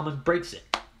grabs his arm and breaks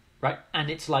it. right? And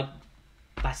it's like,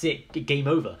 that's it, game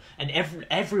over. And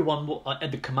everyone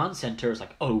at the command center is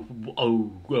like, oh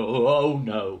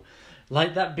no,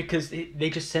 like that, because they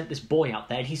just sent this boy out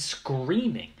there and he's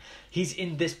screaming. He's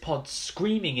in this pod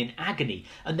screaming in agony,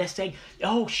 and they're saying,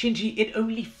 "Oh, Shinji, it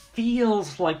only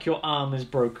feels like your arm is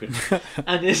broken,"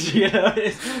 and it's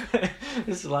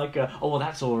it's like, oh well,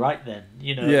 that's all right then,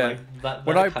 Yeah. Like that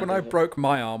when I broke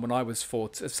my arm when I was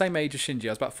 14, same age as Shinji,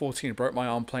 I was about 14. I broke my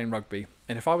arm playing rugby,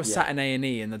 and if I was sat in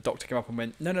A&E and the doctor came up and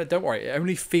went, "No, don't worry, it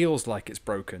only feels like it's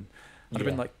broken," I'd have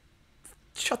been like,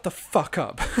 "Shut the fuck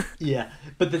up." Yeah,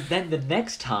 but then the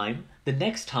next time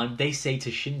they say to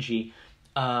Shinji,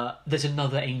 there's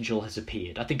another angel has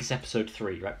appeared. I think it's episode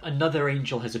 3, right? Another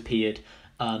angel has appeared.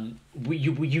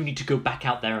 You need to go back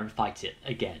out there and fight it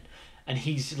again. And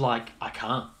he's like, I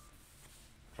can't.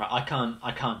 Right?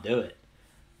 I can't do it.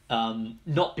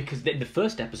 Not because in the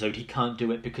first episode he can't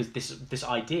do it because this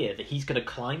idea that he's going to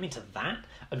climb into that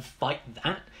and fight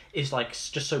that is like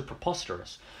just so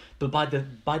preposterous. But by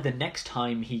the next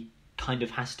time he kind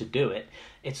of has to do it,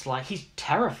 it's like he's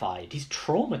terrified, he's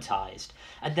traumatized,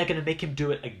 and they're going to make him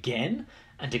do it again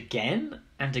and again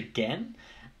and again.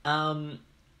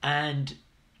 And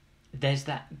there's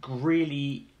that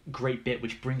really great bit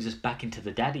which brings us back into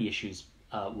the daddy issues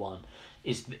one,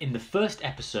 is in the first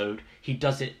episode he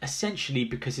does it essentially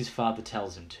because his father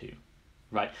tells him to,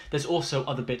 right? There's also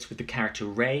other bits with the character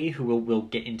Ray, who we'll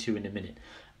get into in a minute.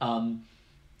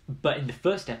 But in the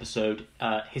first episode,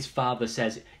 his father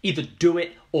says, either do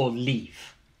it or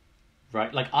leave.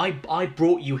 Right? Like, I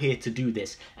brought you here to do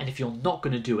this, and if you're not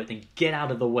going to do it, then get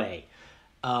out of the way.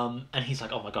 And he's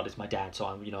like, oh my god, it's my dad, so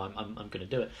I'm going to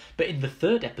do it. But in the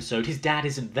third episode, his dad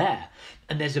isn't there.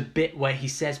 And there's a bit where he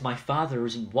says, my father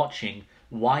isn't watching,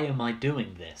 why am I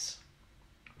doing this?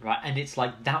 Right? And it's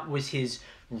like, that was his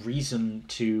reason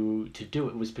to do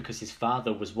it, was because his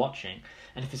father was watching.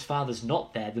 And if his father's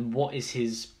not there, then what is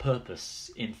his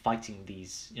purpose in fighting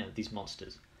these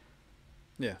monsters?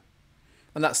 Yeah,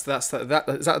 and that's is that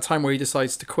the time where he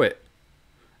decides to quit?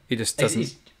 He just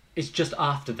doesn't. It's just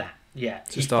after that. Yeah,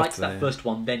 he fights that first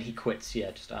one, then he quits.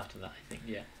 Yeah, just after that, I think.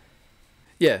 Yeah.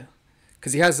 Yeah,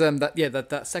 because he has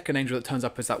that second angel that turns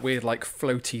up as that weird like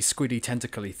floaty, squiddy,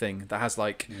 tentacly thing that has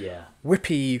like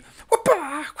whippy,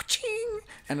 whoopah, waching,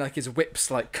 and like his whips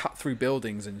like cut through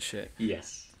buildings and shit.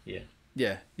 Yes. Yeah.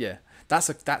 Yeah.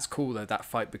 That's cool though, that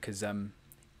fight, because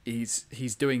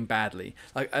he's doing badly.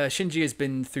 Like Shinji has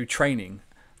been through training,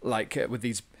 like with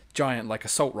these giant like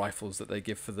assault rifles that they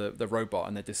give for the robot,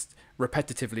 and they're just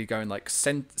repetitively going like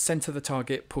center the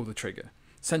target, pull the trigger,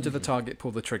 center the target,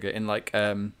 pull the trigger in like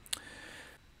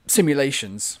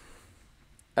simulations.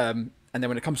 And then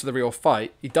when it comes to the real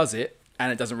fight, he does it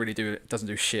and it doesn't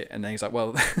do shit. And then he's like,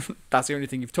 well, that's the only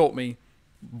thing you've taught me.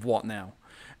 What now?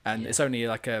 And it's only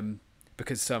like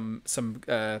because some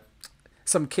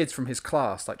kids from his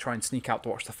class like try and sneak out to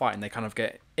watch the fight, and they kind of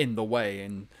get in the way,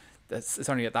 and it's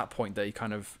only at that point that he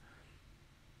kind of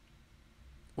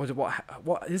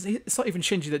what is he, it's not even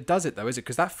Shinji that does it though, is it?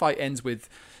 Because that fight ends with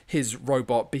his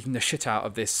robot beating the shit out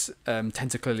of this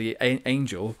tentacly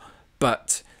angel,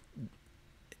 but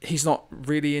he's not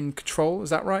really in control. Is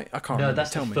that right? I can't remember. No,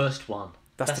 that's the first one.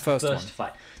 That's the first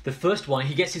fight. The first one,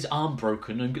 he gets his arm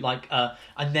broken, and like,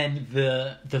 and then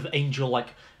the angel like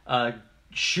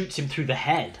shoots him through the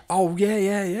head. Oh yeah.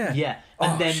 Yeah,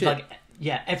 and then shit. Like,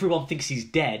 yeah, everyone thinks he's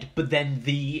dead, but then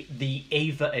the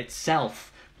Eva itself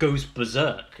goes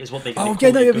berserk, is what they call it.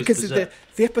 Yeah, because the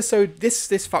episode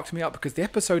this fucked me up, because the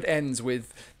episode ends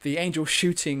with the angel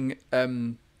shooting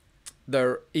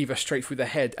the Eva straight through the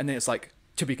head, and then it's like,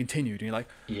 to be continued, and you're like,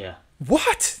 yeah,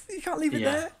 what? You can't leave it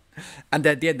there. And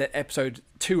then at the end, that episode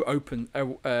 2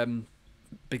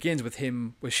 begins with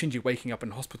Shinji waking up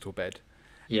in a hospital bed.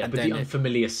 Yeah, and with the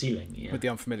unfamiliar ceiling. Yeah. With the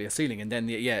unfamiliar ceiling, and then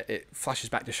it flashes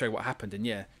back to show what happened, and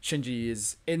Shinji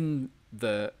is in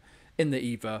the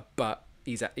Eva, but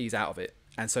he's out of it,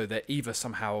 and so the Eva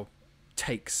somehow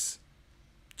takes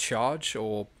charge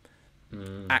or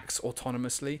acts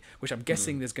autonomously, which I'm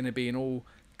guessing there's going to be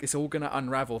it's all going to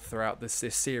unravel throughout this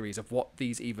series of what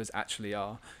these Evas actually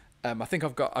are. I think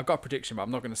I've got a prediction, but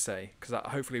I'm not going to say, because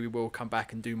hopefully we will come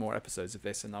back and do more episodes of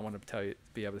this, and I want to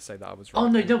be able to say that I was right. Oh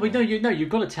no, you've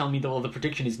got to tell me what the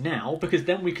prediction is now, because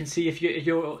then we can see if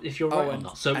you're right or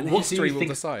not. So and what history do you will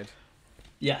think? Decide.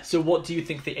 Yeah. So what do you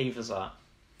think the Evas are?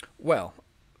 Well,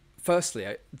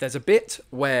 firstly, there's a bit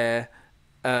where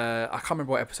I can't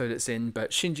remember what episode it's in,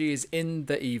 but Shinji is in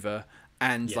the Eva,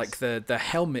 and like the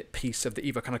helmet piece of the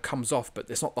Eva kind of comes off, but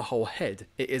it's not the whole head.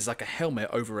 It is like a helmet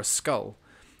over a skull.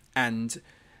 And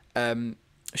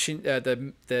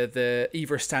the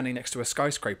Eva is standing next to a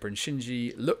skyscraper, and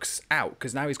Shinji looks out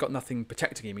because now he's got nothing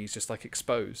protecting him. He's just like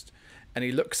exposed, and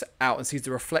he looks out and sees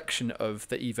the reflection of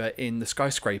the Eva in the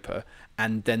skyscraper,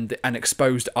 and then an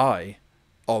exposed eye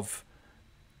of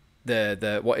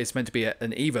the what is meant to be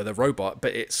an Eva, the robot,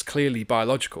 but it's clearly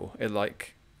biological.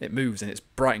 It moves and it's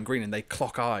bright and green, and they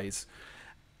clock eyes.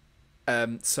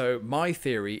 So my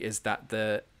theory is that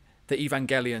the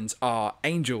Evangelions are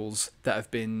angels that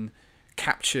have been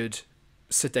captured,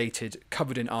 sedated,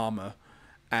 covered in armor,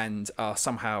 and are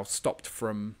somehow stopped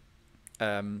from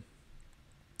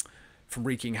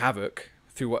wreaking havoc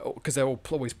through because they're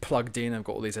always plugged in and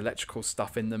got all these electrical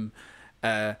stuff in them,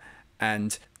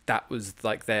 and that was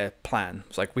like their plan.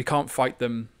 It's like, we can't fight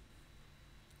them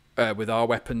with our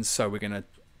weapons, so we're gonna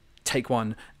take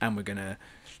one and we're gonna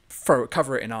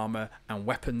cover it in armor and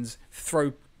weapons,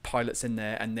 throw pilots in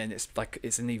there, and then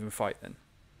it's an even fight then.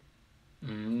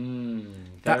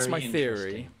 That's my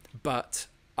theory, but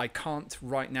I can't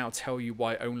right now tell you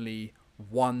why only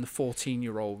one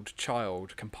 14-year-old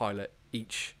child can pilot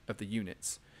each of the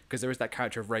units, because there is that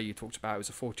character of Rei you talked about, who's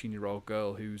a 14-year-old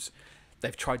girl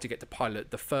they've tried to get to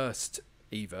pilot the first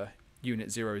Eva,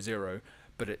 Unit 00,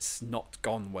 but it's not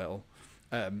gone well,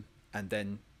 and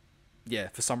then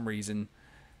for some reason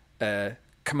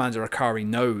Commander Akari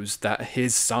knows that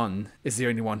his son is the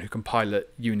only one who can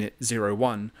pilot Unit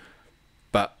 01,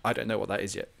 but I don't know what that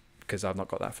is yet because I've not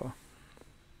got that far.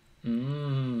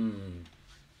 No,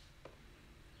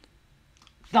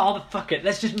 fuck it.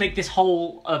 Let's just make this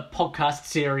whole podcast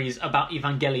series about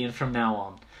Evangelion from now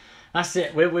on. That's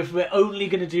it. We're only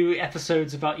going to do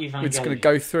episodes about Evangelion. We're just going to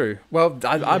go through. Well,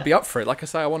 I'd be up for it. Like I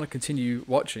say, I want to continue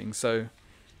watching, so...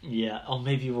 Yeah, or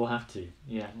maybe we'll have to.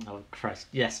 Yeah, oh Christ,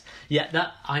 yes, yeah.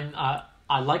 That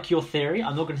I like your theory.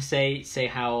 I'm not going to say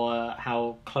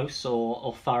how close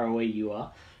or far away you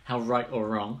are, how right or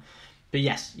wrong, but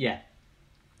yes, yeah.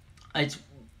 It's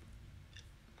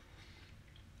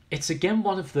again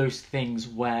one of those things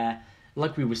where,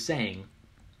 like we were saying,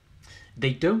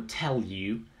 they don't tell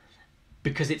you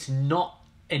because it's not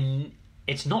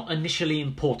initially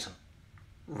important.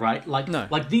 Right, no.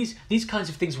 Like these kinds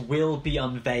of things will be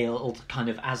unveiled kind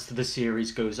of as the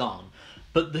series goes on,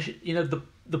 but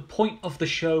the point of the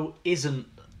show isn't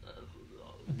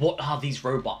what are these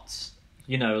robots,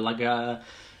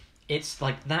 it's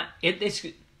like that.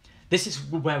 This is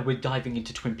where we're diving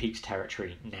into Twin Peaks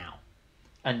territory now,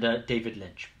 and David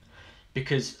Lynch,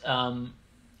 because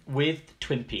with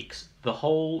Twin Peaks, the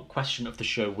whole question of the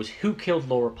show was who killed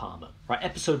Laura Palmer. Right,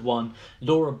 episode 1,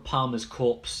 Laura Palmer's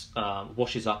corpse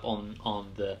washes up on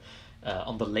the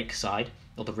lakeside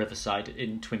or the riverside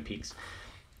in Twin Peaks,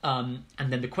 and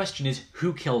then the question is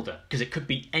who killed her, because it could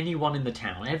be anyone in the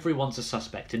town. Everyone's a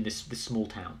suspect in this small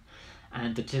town,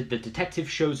 and the detective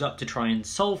shows up to try and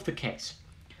solve the case.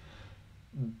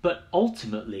 But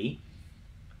ultimately,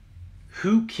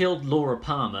 who killed Laura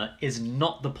Palmer is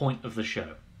not the point of the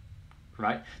show.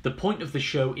 Right? The point of the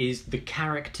show is the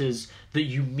characters that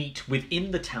you meet within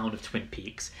the town of Twin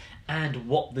Peaks and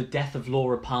what the death of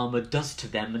Laura Palmer does to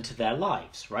them and to their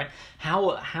lives, right?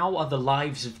 How are the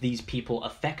lives of these people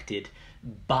affected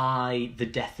by the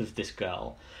death of this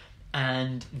girl?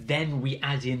 And then we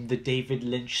add in the David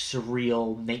Lynch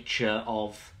surreal nature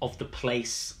of the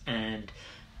place, and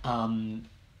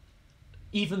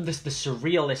even the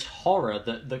surrealist horror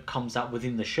that comes out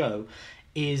within the show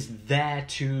is there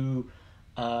to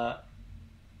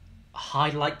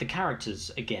highlight the characters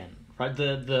again, right?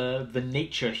 The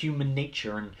nature, human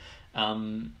nature,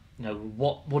 and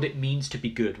what it means to be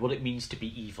good, what it means to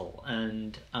be evil,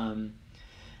 and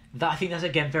that I think that's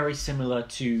again very similar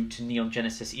to Neon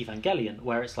Genesis Evangelion,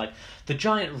 where it's like the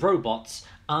giant robots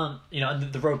and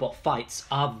the robot fights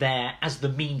are there as the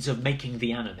means of making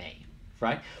the anime.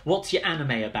 Right? What's your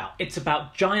anime about? It's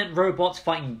about giant robots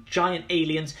fighting giant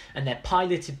aliens, and they're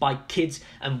piloted by kids,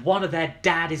 and one of their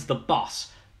dad is the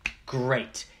boss.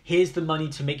 Great. Here's the money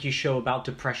to make your show about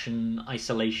depression,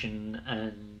 isolation,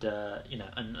 and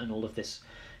and all of this.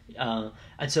 And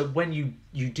so when you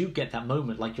do get that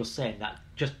moment, like you're saying, that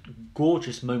just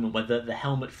gorgeous moment where the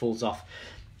helmet falls off,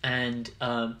 and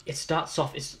it starts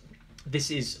off.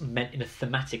 This is meant in a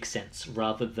thematic sense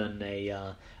rather than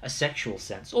a sexual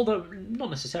sense, although not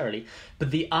necessarily.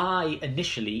 But the eye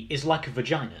initially is like a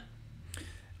vagina.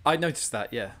 I noticed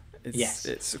that, yeah. Yes.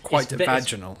 It's quite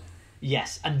vaginal.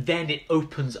 Yes, and then it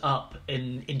opens up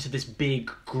into this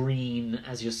big green,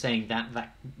 as you're saying,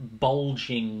 that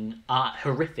bulging,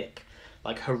 horrific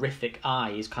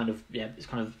eye is kind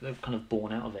of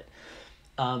born out of it,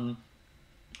 and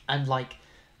like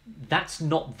that's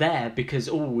not there because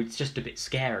it's just a bit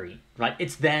scary, right?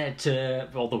 It's there to,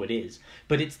 although it is,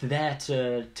 but it's there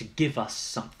to give us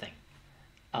something.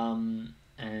 And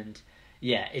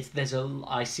yeah,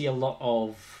 I see a lot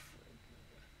of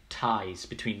ties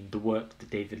between the work that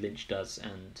David Lynch does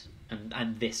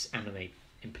and this anime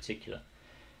in particular.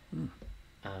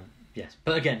 Yes,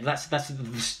 but again, that's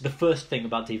the first thing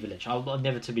about David Lynch. I'll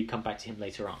inevitably come back to him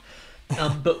later on.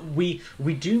 But we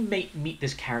do meet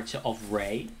this character of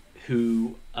Rei,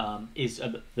 who is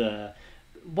the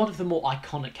one of the more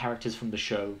iconic characters from the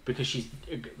show, because she's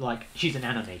an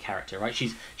anime character, right?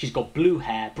 She's got blue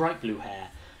hair, bright blue hair.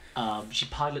 She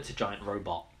pilots a giant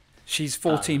robot. She's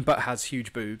 14 but has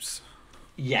huge boobs.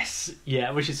 Yes,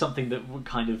 yeah, which is something that we're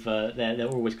kind of they're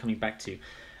always coming back to.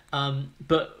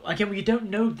 But again, we don't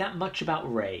know that much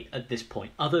about Rei at this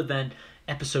point, other than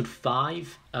episode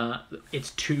 5.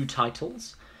 Its two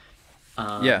titles.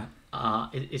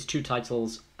 Its two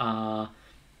titles are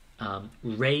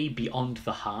Rei Beyond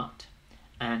the Heart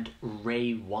and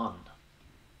Rei 1.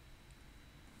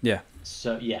 Yeah.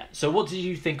 So what did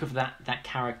you think of that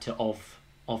character of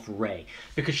Rei?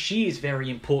 Because she is very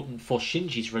important for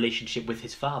Shinji's relationship with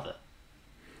his father.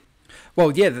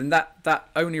 Well, yeah, then that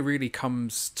only really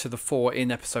comes to the fore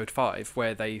in episode 5,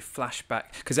 where they flash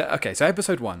back. Because, okay, so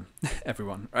episode 1,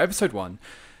 episode 1,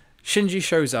 Shinji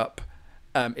shows up,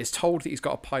 is told that he's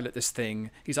got to pilot this thing.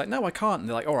 He's like, no, I can't. And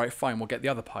they're like, all right, fine, we'll get the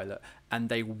other pilot. And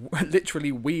they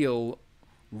literally wheel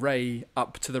Rei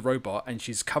up to the robot, and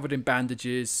she's covered in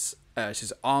bandages.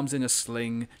 She's arms in a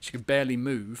sling. She can barely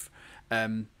move.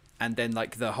 And then,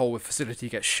 like, the whole facility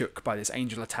gets shook by this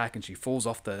angel attack, and she falls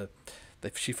off the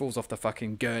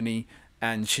fucking gurney,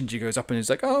 and Shinji goes up and is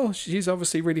like, oh, she's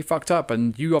obviously really fucked up,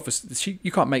 and you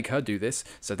can't make her do this.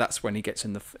 So that's when he gets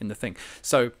in the thing.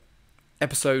 So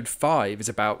episode 5 is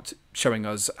about showing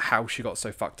us how she got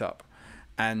so fucked up.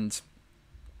 And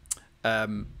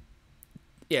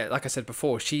yeah, like I said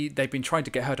before, they've been trying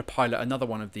to get her to pilot another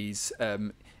one of these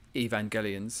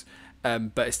Evangelions,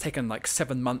 but it's taken like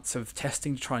 7 months of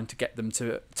testing, trying to get them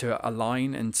to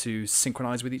align and to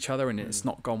synchronize with each other, and it's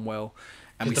not gone well.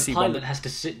 And the pilot has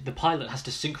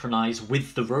to synchronize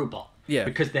with the robot. Yeah.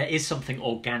 Because there is something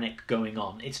organic going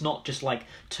on. It's not just like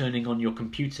turning on your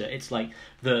computer. It's like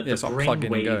the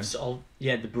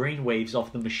brain waves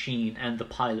of the machine and the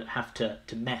pilot have to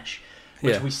mesh.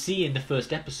 Which we see in the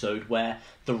first episode, where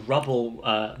the rubble,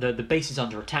 the base is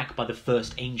under attack by the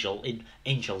first angel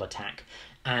attack,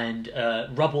 and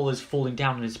rubble is falling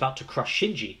down and is about to crush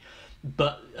Shinji.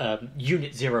 But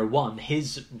Unit 01,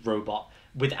 his robot,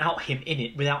 without him in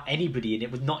it, without anybody in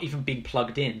it, with not even being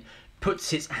plugged in,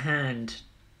 puts its hand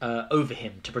over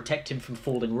him to protect him from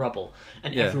falling rubble.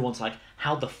 And everyone's like,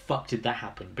 how the fuck did that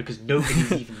happen? Because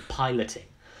nobody's even piloting.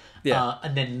 Yeah.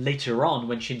 And then later on,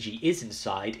 when Shinji is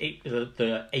inside,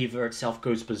 the Ava itself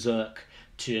goes berserk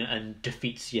and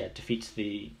defeats the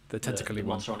tentacly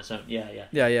monster on its own. Yeah.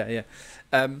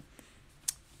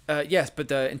 Yes,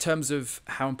 but in terms of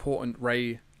how important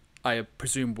Rei, I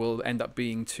presume, will end up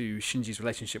being to Shinji's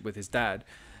relationship with his dad,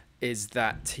 is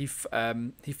that he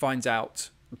finds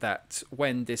out that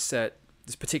when this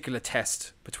particular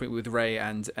test with Rei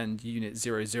and Unit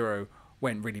 00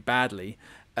 went really badly,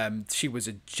 she was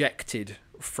ejected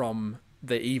from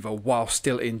the Eva while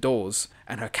still indoors,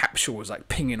 and her capsule was like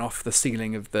pinging off the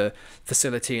ceiling of the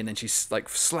facility, and then she like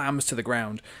slams to the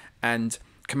ground. And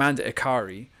Commander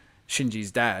Ikari,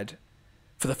 Shinji's dad,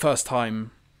 for the first time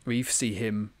we see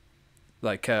him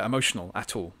like emotional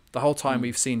at all. The whole time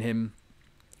we've seen him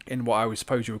in what I would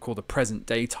suppose you would call the present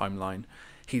day timeline,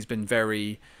 he's been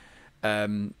very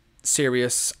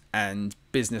serious and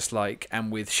businesslike,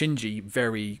 and with Shinji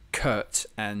very curt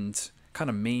and kind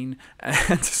of mean, and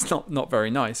it's not very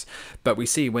nice. But we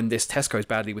see when this test goes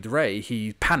badly with Rei,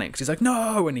 he panics. He's like,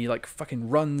 no, and he like fucking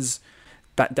runs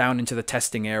back down into the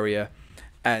testing area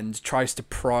and tries to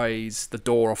prise the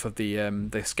door off of the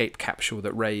escape capsule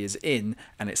that Rei is in,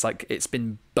 and it's like it's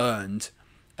been burned,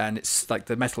 and it's like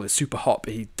the metal is super hot,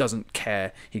 but he doesn't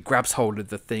care. He grabs hold of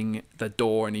the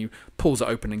door, and he pulls it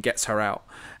open and gets her out,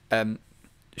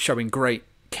 showing great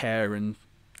care and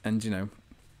you know,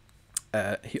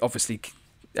 he obviously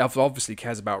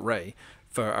cares about Rei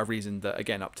for a reason that,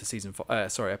 again, up to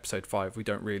episode 5, we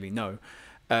don't really know.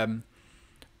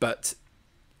 But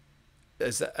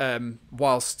as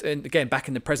whilst again back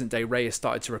in the present day, Rei has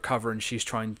started to recover, and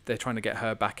they're trying to get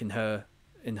her back in her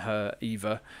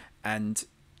Eva, and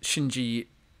Shinji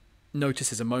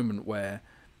notices a moment where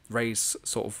Rei's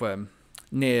sort of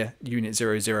near Unit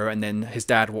 00, and then his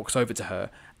dad walks over to her,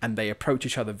 and they approach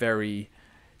each other very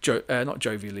not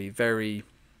jovially, very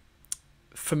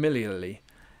familiarly,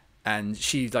 and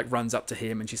she like runs up to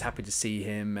him and she's happy to see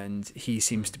him, and he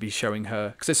seems to be showing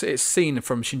her, because it's seen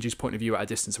from Shinji's point of view at a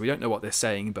distance, so we don't know what they're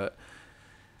saying, but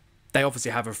they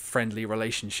obviously have a friendly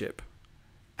relationship,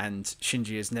 and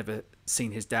Shinji has never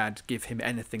seen his dad give him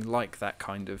anything like that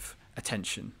kind of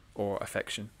attention or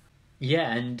affection.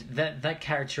 Yeah, and that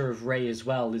character of Rei as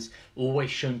well is always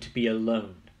shown to be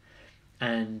alone,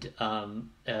 and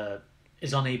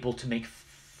is unable to make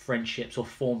friendships or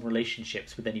form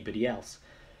relationships with anybody else.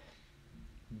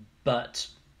 But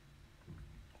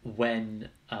when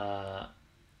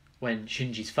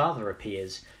Shinji's father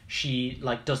appears, she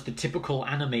like does the typical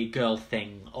anime girl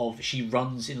thing of she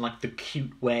runs in like the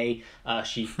cute way.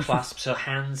 She clasps her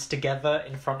hands together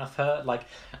in front of her, like,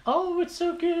 "Oh, it's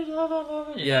so good."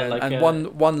 Yeah, like, and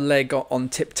one leg on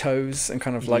tiptoes and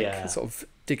kind of like sort of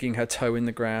digging her toe in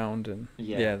the ground, and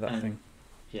that thing.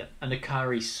 Yeah, and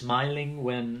Akari smiling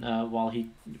when while he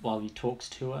talks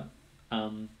to her,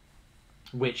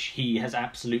 which he has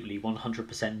absolutely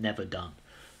 100% never done.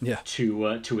 Yeah.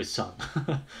 To his son,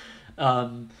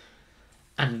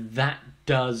 and that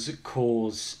does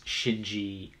cause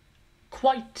Shinji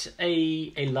quite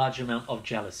a large amount of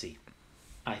jealousy,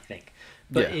 I think.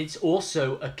 But it's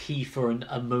also a key for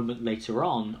a moment later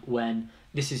on when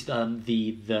this is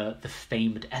the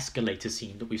famed escalator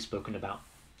scene that we've spoken about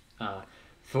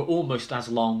for almost as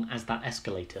long as that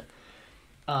escalator.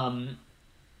 But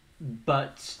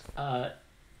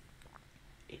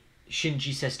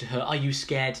Shinji says to her, "Are you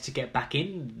scared to get back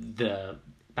in the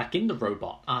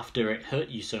robot after it hurt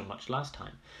you so much last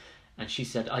time?" And she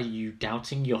said, "Are you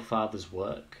doubting your father's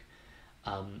work?"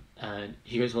 And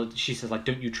he goes, "Well," she says, like,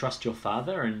 "Don't you trust your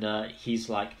father?" And he's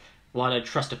like, "Why would I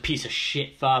trust a piece of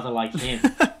shit father like him?"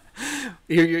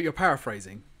 You're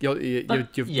paraphrasing. You're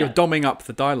domming up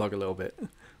the dialogue a little bit.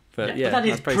 But that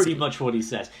is pretty much what he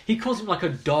says. He calls him like a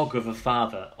dog of a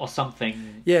father or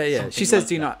something. Yeah. She says,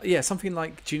 "Do you not?" Yeah, something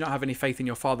like, "Do you not have any faith in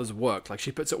your father's work?" Like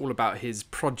she puts it all about his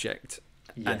project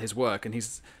and his work, and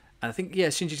I think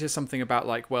Shinji says something about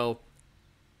like, "Well,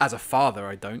 as a father,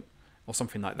 I don't," or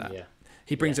something like that. Yeah.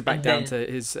 He brings it back down to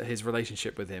his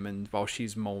relationship with him, and while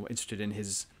she's more interested in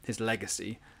his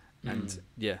legacy, and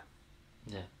yeah.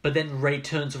 But then Rei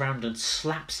turns around and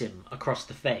slaps him across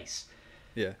the face.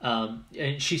 Yeah.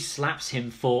 And she slaps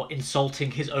him for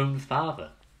insulting his own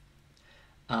father.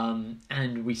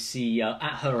 And we see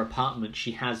at her apartment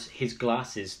she has his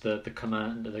glasses,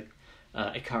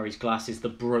 Ikari's glasses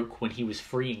that broke when he was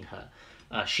freeing her.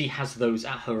 She has those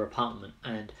at her apartment,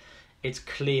 and it's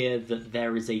clear that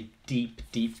there is a deep,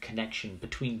 deep connection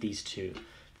between these two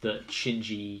that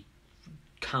Shinji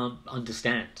can't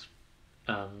understand.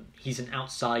 He's an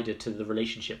outsider to the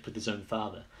relationship with his own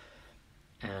father.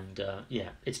 And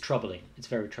it's troubling. It's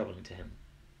very troubling to him.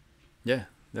 Yeah.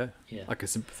 I can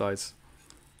sympathise.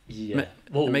 Yeah,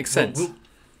 it makes sense.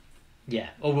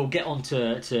 We'll get on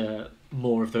to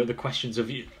more of the questions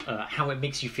of how it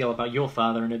makes you feel about your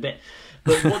father in a bit.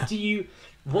 But what do you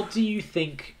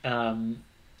think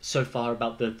so far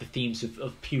about the themes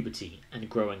of puberty and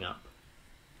growing up?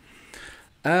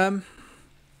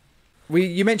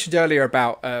 You mentioned earlier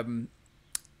about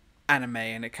anime,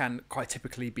 and it can quite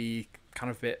typically be kind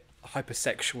of a bit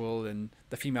hypersexual, and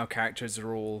the female characters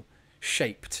are all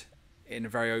shaped in a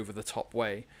very over the top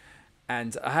way.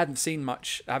 And I haven't seen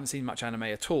much anime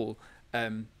at all,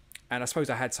 and I suppose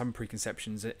I had some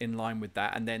preconceptions in line with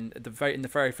that. And then in the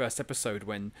very first episode,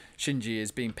 when Shinji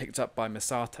is being picked up by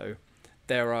Misato,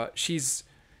 she's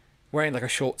wearing like a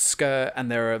short skirt,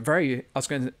 and there are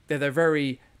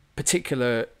very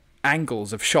particular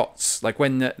angles of shots, like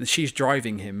when she's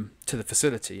driving him to the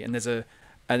facility, and there's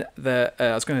I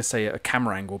was going to say a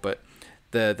camera angle, but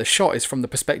the shot is from the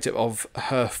perspective of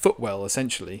her footwell,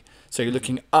 essentially. So you're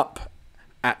looking up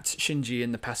at Shinji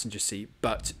in the passenger seat,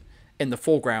 but in the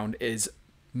foreground is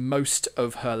most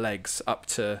of her legs up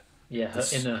to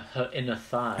her inner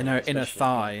thigh. In her inner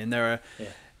thigh, and there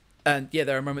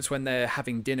are moments when they're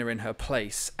having dinner in her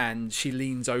place, and she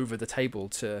leans over the table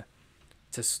to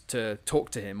talk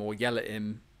to him or yell at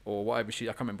him or whatever. I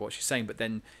can't remember what she's saying, but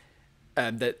then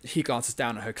that he glances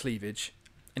down at her cleavage,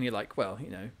 and you're like, well,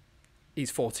 he's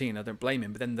 14, I don't blame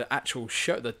him. But then the actual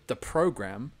show, the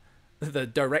program, the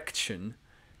direction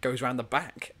goes around the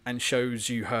back and shows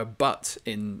you her butt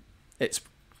in its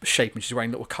shape, and she's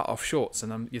wearing little cut-off shorts,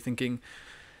 and you're thinking,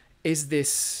 is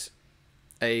this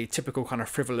a typical kind of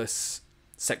frivolous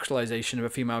sexualization of a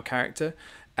female character?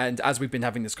 And as we've been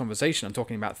having this conversation, I'm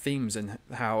talking about themes and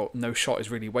how no shot is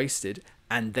really wasted,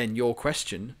 and then your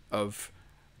question of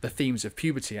the themes of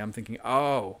puberty, I'm thinking,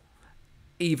 oh,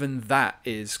 even that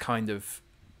is kind of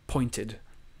pointed.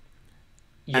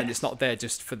 Yes. And it's not there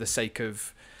just for the sake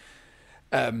of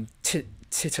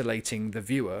titillating the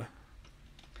viewer.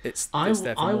 I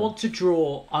want to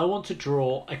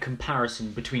draw a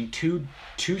comparison between two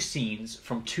scenes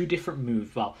from two different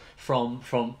movies, well, from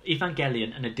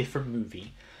Evangelion and a different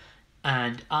movie,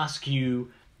 and ask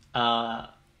you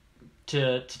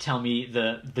to tell me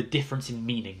the difference in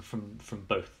meaning from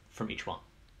each one,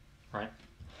 right?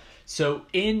 So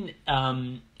in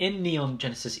Neon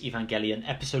Genesis Evangelion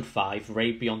Episode 5,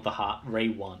 Ray Beyond the Heart, Ray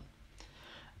 1,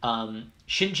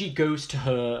 Shinji goes to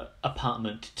her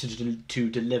apartment to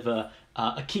deliver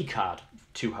a key card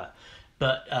to her,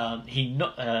 but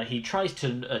he tries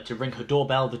to ring her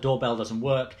doorbell. The doorbell doesn't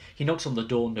work. He knocks on the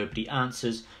door. Nobody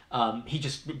answers. He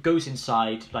just goes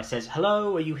inside, like says,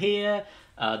 "Hello, are you here?"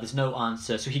 There's no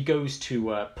answer, so he goes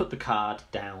to put the card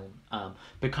down,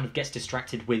 but kind of gets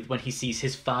distracted when he sees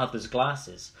his father's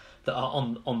glasses that are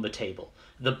on the table,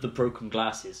 the broken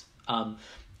glasses.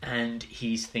 And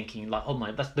he's thinking like, "Oh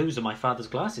my, those are my father's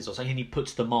glasses," or something. And he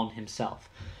puts them on himself.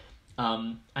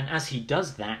 And as he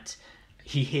does that,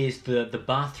 he hears the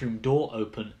bathroom door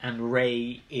open, and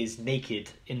Ray is naked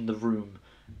in the room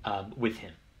with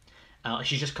him.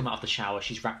 She's just come out of the shower.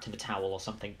 She's wrapped in a towel or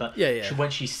something. But when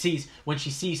she sees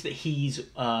that he's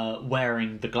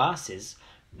wearing the glasses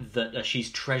that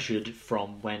she's treasured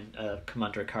from when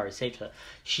Commander Ikari saved her,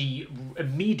 she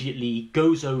immediately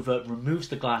goes over, removes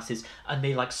the glasses, and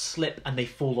they like slip and they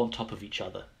fall on top of each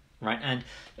other, right? And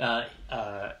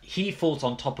he falls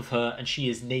on top of her, and she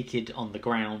is naked on the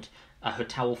ground. Her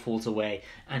towel falls away,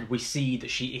 and we see that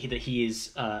he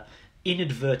is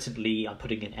inadvertently, I'm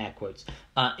putting in air quotes,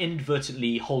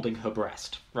 inadvertently holding her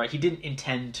breast, right? He didn't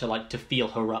intend to feel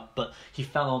her up, but he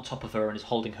fell on top of her and is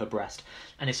holding her breast,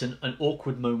 and it's an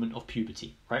awkward moment of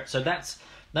puberty, right? So that's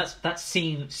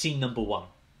scene number one.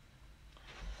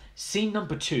 Scene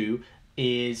number two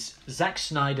is Zack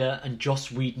Snyder and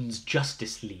Joss Whedon's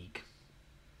Justice League,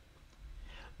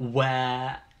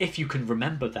 where, if you can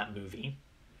remember that movie,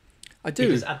 I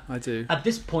do. At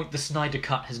this point, the Snyder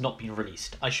Cut has not been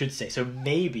released, I should say. So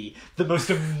maybe the most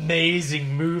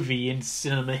amazing movie in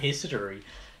cinema history.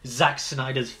 Zack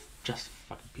Snyder's just a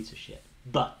fucking piece of shit.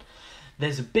 But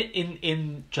there's a bit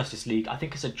in Justice League, I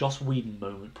think it's a Joss Whedon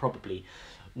moment probably,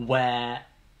 where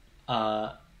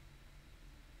the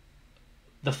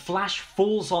Flash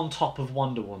falls on top of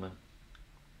Wonder Woman.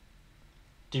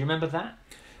 Do you remember that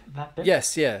bit?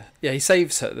 Yes, yeah. He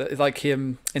saves her. Like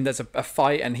him, and there's a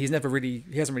fight, and he hasn't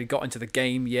really got into the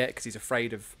game yet because he's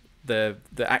afraid of the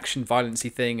action violency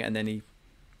thing, and then he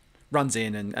runs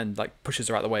in and like pushes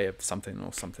her out of the way of something.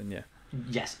 Yeah.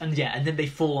 Yes, and then they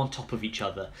fall on top of each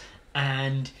other,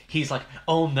 and he's like,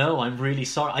 "Oh no, I'm really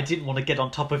sorry. I didn't want to get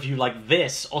on top of you like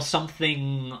this," or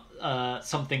something to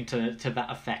that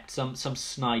effect. Some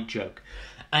snide joke,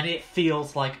 and it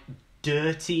feels like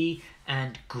dirty.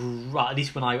 And at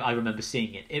least when I remember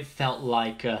seeing it, it felt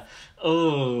like, I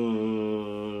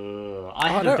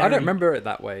don't remember it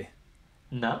that way.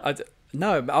 No,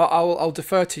 no. I'll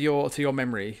defer to your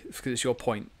memory because it's your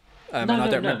point. I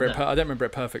don't remember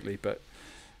it perfectly, but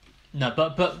no.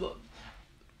 But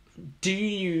do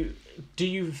you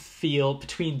feel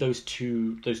between those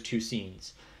two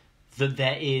scenes that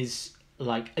there is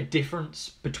like a difference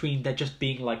between there just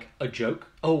being like a joke?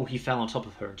 Oh, he fell on top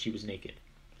of her and she was naked.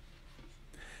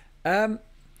 Again,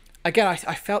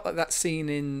 I felt that scene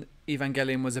in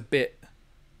Evangelion was a bit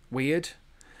weird,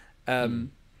 and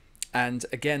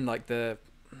again, like the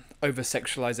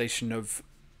over-sexualization of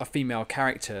a female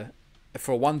character,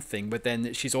 for one thing, but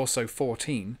then she's also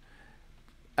 14,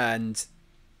 and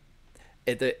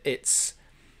it's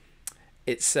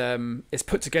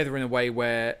put together in a way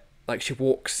where like she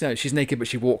walks, she's naked, but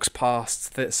she walks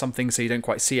past something, so you don't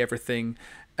quite see everything,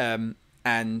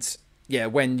 and. Yeah,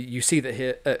 when you see that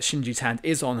here Shinji's hand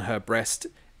is on her breast,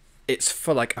 it's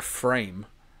for like a frame,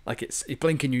 like you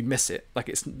blink and you'd miss it, like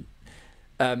it's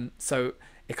so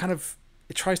it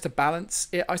tries to balance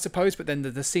it, I suppose. But then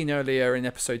the scene earlier in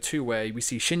episode 2 where we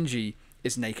see Shinji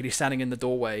is naked, he's standing in the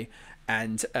doorway,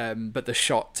 and but the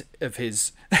shot of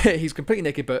his he's completely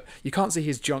naked, but you can't see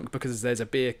his junk because there's a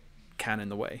beer can in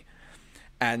the way.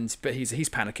 But he's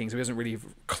panicking, so he doesn't really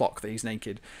clock that he's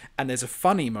naked. And there's a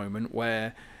funny moment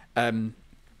where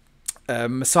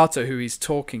Masato, who he's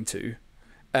talking to,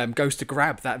 goes to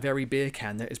grab that very beer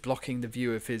can that is blocking the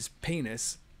view of his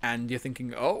penis, and you're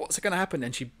thinking, oh, what's going to happen?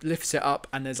 And she lifts it up,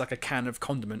 and there's like a can of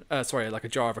condiment, like a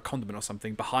jar of a condiment or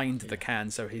something behind the can,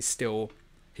 so his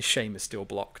shame is still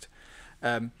blocked.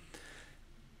 So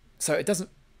it doesn't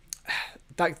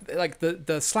like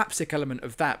the slapstick element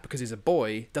of that, because he's a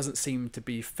boy, doesn't seem to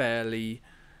be fairly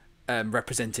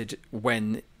represented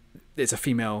when it's a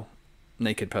female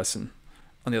naked person.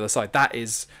 on the other side. That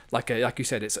is like you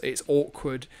said, it's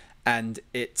awkward, and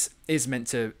it is meant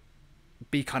to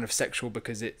be kind of sexual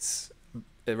because it's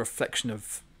a reflection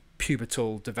of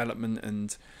pubertal development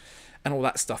and all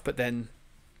that stuff. But then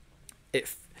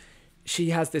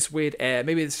she has this weird air,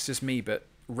 maybe this is just me, but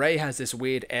Rey has this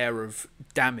weird air of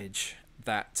damage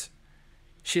that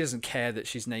she doesn't care that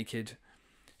she's naked.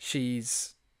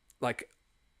 She's like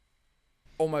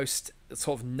almost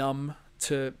sort of numb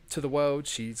to the world.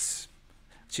 She's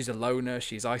a loner.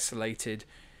 She's isolated.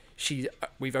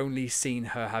 We've only seen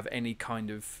her have any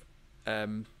kind of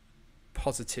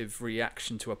positive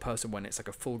reaction to a person when it's like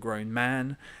a full-grown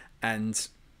man, and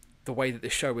the way that the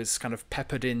show is kind of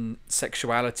peppered in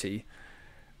sexuality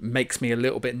makes me a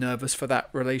little bit nervous for that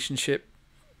relationship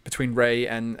between Rey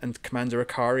and Commander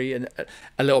Akari, and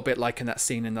a little bit like in that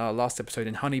scene in our last episode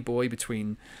in Honey Boy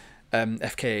between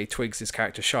FKA Twigs'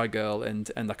 character Shy Girl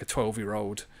and like a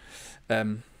 12-year-old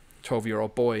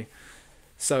boy.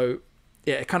 So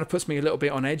yeah, it kind of puts me a little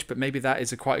bit on edge, but maybe that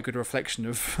is quite a good reflection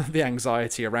of the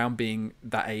anxiety around being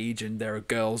that age, and there are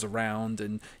girls around,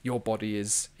 and your body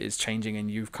is changing,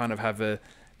 and you're kind of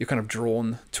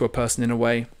drawn to a person in a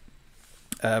way.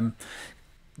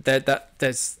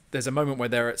 There's a moment where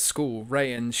they're at school.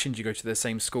 Rey and Shinji go to the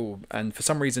same school, and for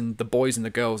some reason the boys and the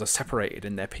girls are separated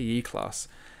in their PE class,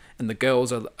 and the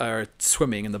girls are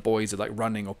swimming and the boys are like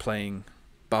running or playing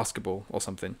basketball or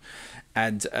something,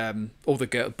 and all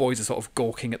the boys are sort of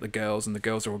gawking at the girls, and the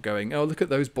girls are all going, "Oh, look at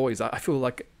those boys! I feel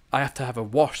like I have to have a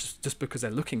wash just because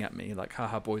they're looking at me, like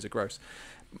haha, boys are gross."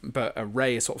 But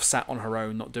Rey is sort of sat on her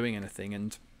own, not doing anything,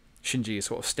 and Shinji is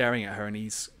sort of staring at her, and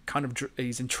he's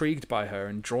intrigued by her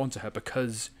and drawn to her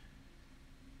because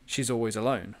she's always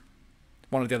alone.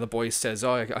 One of the other boys says,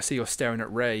 "Oh, I see you're staring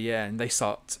at Rey," yeah, and they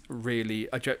start really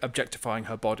objectifying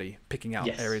her body, picking out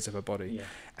areas of her body,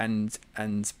 and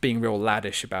being real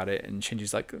laddish about it. And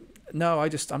Shinji's like, "No, I'm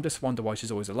just wonder why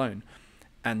she's always alone."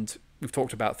 And we've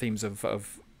talked about themes of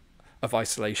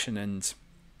isolation, and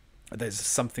there's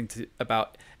something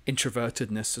about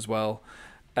introvertedness as well,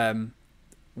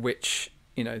 which,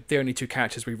 you know, the only two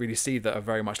characters we really see that are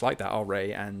very much like that are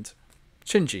Rey and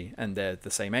Shinji, and they're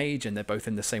the same age, and they're both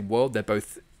in the same world. They're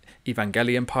both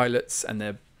Evangelion pilots, and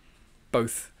they're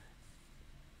both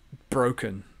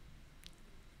broken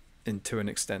to an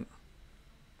extent.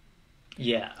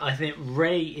 Yeah, I think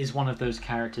Rey is one of those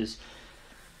characters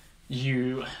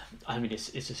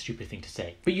it's a stupid thing to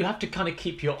say, but you have to kind of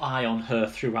keep your eye on her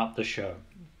throughout the show,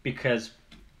 because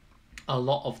a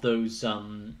lot of those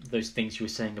things you were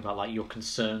saying about like your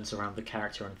concerns around the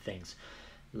character and things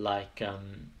like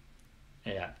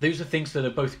those are things that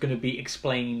are both going to be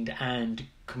explained and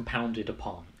compounded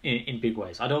upon in big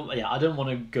ways. I don't want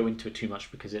to go into it too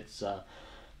much because it's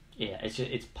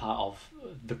part of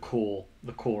the core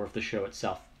of the show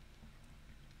itself.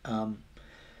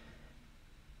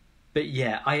 But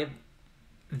yeah,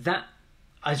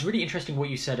 it's really interesting what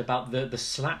you said about the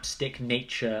slapstick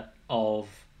nature of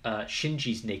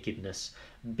Shinji's nakedness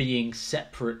being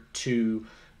separate to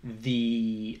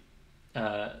the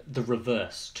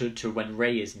reverse, to when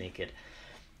Rey is naked.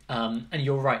 And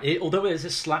you're right. Although there's a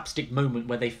slapstick moment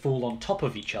where they fall on top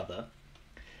of each other,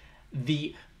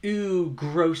 the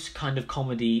gross kind of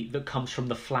comedy that comes from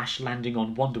the Flash landing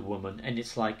on Wonder Woman, and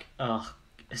it's like,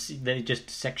 they just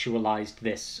sexualized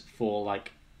this for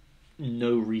like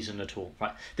no reason at all.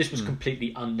 Right? This was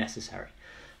completely unnecessary.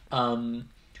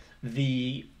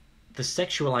 The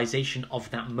sexualization of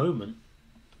that moment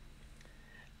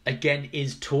again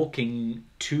is talking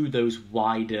to those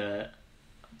wider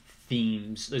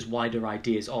themes, those wider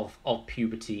ideas of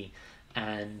puberty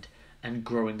and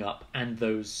growing up, and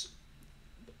those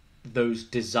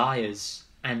desires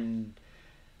and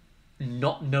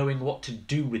not knowing what to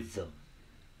do with them,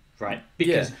 right?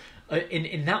 Because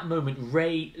in that moment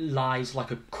Rey lies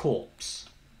like a corpse,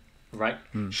 right?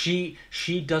 She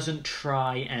doesn't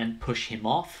try and push him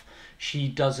off. She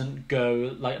doesn't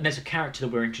go like. And there's a character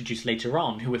that we're introduced later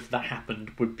on who, if that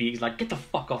happened, would be like, "Get the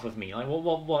fuck off of me!" Like,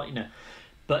 what, you know?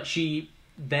 But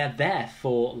they're there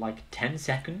for like 10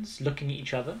 seconds, looking at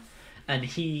each other, and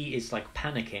he is like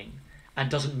panicking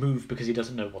and doesn't move because he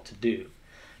doesn't know what to do,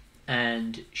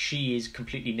 and she is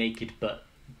completely naked, but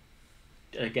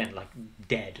again like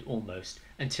dead almost,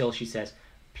 until she says,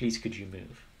 "Please, could you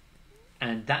move?"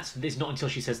 And it's not until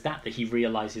she says that he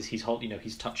realizes he's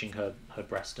touching her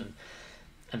breast and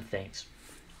things,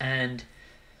 and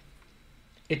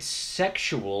it's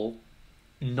sexual,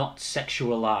 not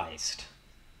sexualized,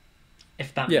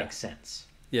 if that makes sense.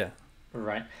 Yeah.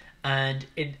 Right. And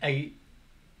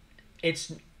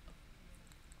it's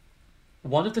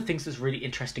one of the things that's really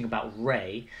interesting about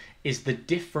Rey is the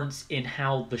difference in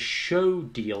how the show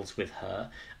deals with her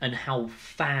and how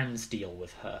fans deal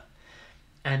with her.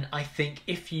 And I think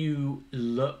if you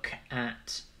look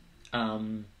at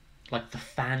like the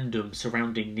fandom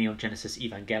surrounding Neon Genesis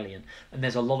Evangelion, and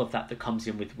there's a lot of that comes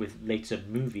in with later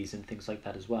movies and things like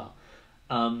that as well,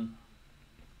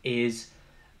 is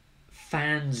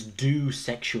fans do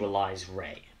sexualize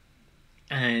Rey.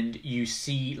 And you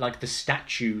see, like, the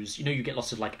statues, you know, you get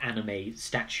lots of, like, anime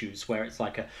statues where it's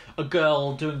like a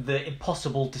girl doing the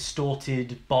impossible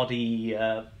distorted body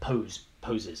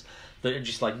poses that are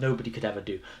just, like, nobody could ever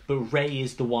do. But Rey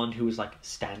is the one who is, like,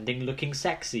 standing looking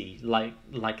sexy,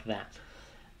 like that.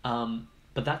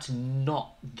 But that's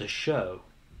not the show.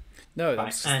 No, I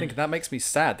was just thinking, that makes me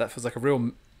sad. That feels like a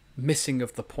real missing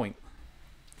of the point.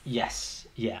 Yes.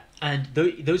 Yeah, and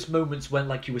those moments when,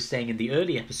 like you were saying in the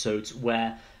early episodes,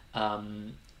 where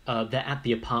they're at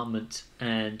the apartment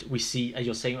and we see, as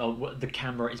you're saying, the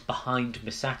camera is behind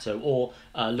Misato or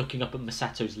looking up at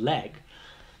Misato's leg,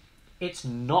 it's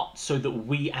not so that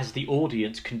we as the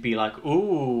audience can be like,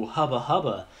 ooh, hubba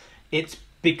hubba. It's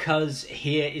because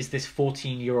here is this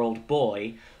 14-year-old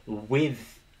boy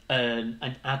with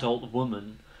an adult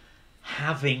woman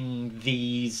having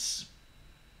these...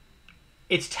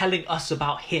 It's telling us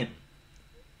about him,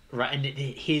 right? And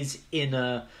his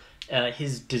inner,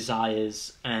 his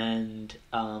desires and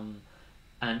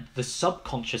the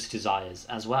subconscious desires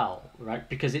as well, right?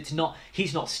 Because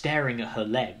he's not staring at her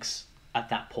legs at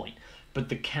that point, but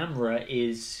the camera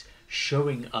is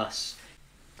showing us.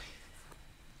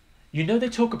 You know, they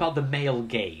talk about the male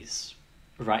gaze,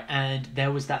 right? And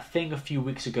there was that thing a few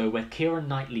weeks ago where Keira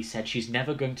Knightley said she's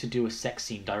never going to do a sex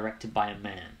scene directed by a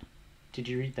man. Did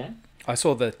you read that? I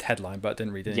saw the headline, but I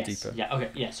didn't read any deeper. Yeah,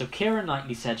 okay, yeah. So Keira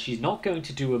Knightley said she's not going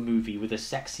to do a movie with a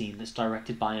sex scene that's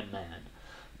directed by a man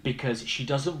because she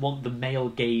doesn't want the male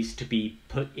gaze to be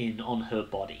put in on her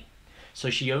body.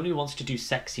 So she only wants to do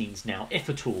sex scenes now, if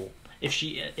at all,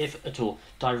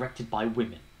 directed by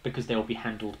women, because they will be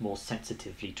handled more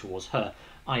sensitively towards her,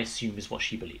 I assume is what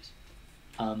she believes.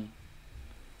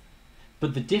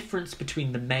 But the difference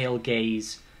between the male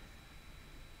gaze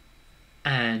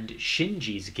and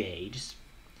Shinji's gaze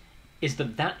is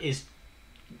that is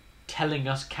telling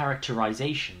us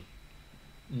characterization,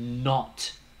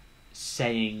 not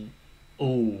saying,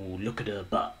 oh, look at her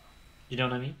butt. You know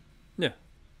what I mean? Yeah.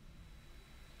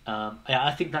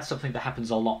 I think that's something that happens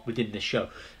a lot within this show.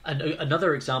 And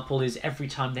another example is every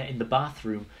time they're in the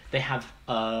bathroom, they have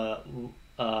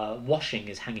washing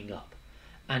is hanging up,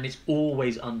 and it's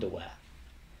always underwear.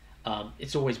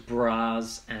 It's always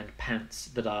bras and pants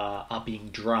that are being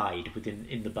dried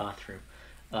in the bathroom.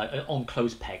 On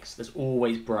clothes pegs, there's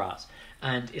always bras.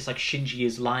 And it's like Shinji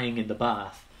is lying in the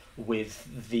bath with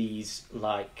these,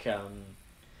 like,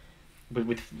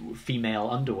 with female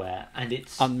underwear. And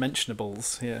it's...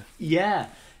 unmentionables, yeah. Yeah,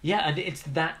 and it's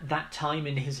that time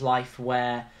in his life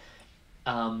where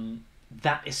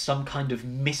that is some kind of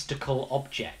mystical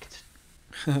object.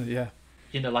 Yeah.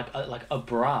 You know, like a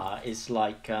bra is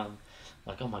like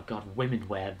oh my god, women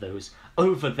wear those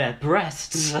over their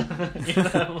breasts. You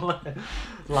know,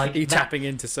 like are you tapping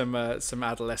into some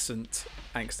adolescent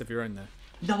angst of your own there?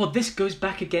 No, well, this goes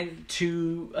back again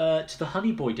to the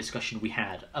Honey Boy discussion we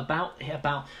had about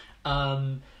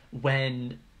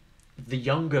when the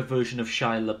younger version of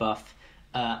Shia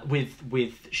LaBeouf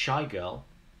with Shy Girl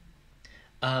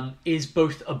is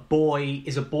a boy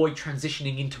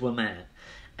transitioning into a man.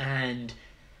 And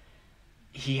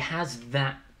he has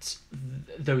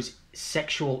those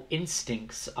sexual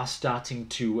instincts are starting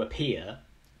to appear,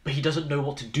 but he doesn't know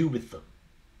what to do with them.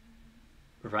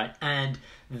 Right? And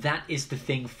that is the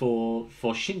thing for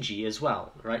Shinji as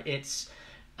well, right? It's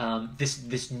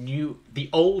the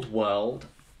old world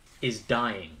is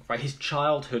dying, right? His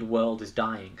childhood world is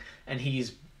dying, and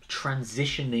he's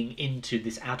transitioning into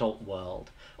this adult world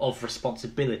of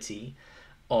responsibility,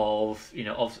 of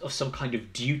some kind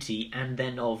of duty, and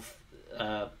then of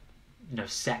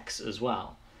sex as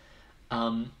well,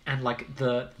 and like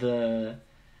the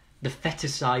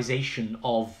fetishization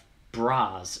of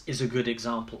bras is a good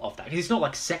example of that. It's not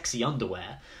like sexy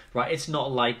underwear, right? It's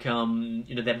not like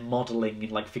they're modeling in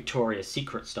like Victoria's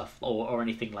Secret stuff or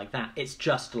anything like that. It's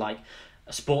just like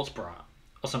a sports bra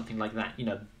or something like that,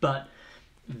 but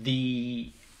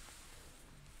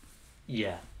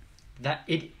that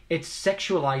it's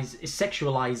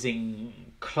sexualizing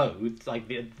clothes, like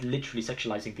literally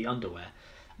sexualizing the underwear,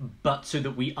 but so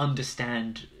that we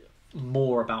understand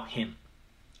more about him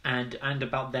and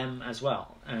about them as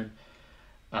well. And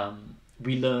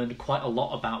we learned quite a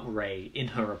lot about Rey in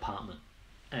her apartment,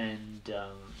 and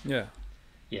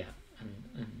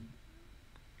and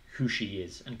who she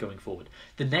is and going forward.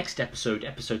 The next episode,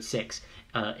 episode 6,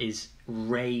 is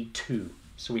Ray 2.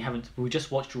 So we just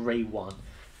watched Ray 1,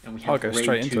 and we have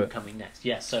Ray 2 coming next.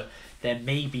 Yeah, so there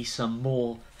may be some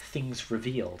more things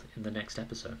revealed in the next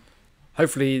episode.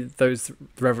 Hopefully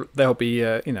there'll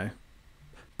be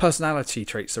personality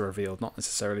traits are revealed, not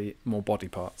necessarily more body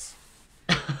parts.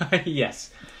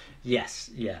 Yes,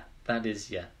 yeah,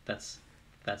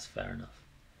 that's fair enough.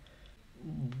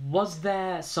 Was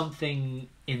there something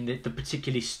in that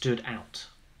particularly stood out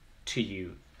to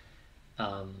you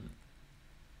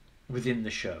within the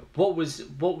show? What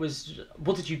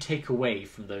did you take away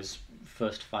from those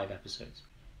first 5 episodes?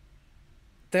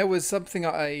 There was something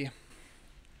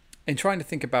in trying to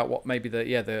think about what maybe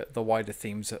the wider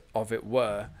themes of it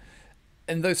were.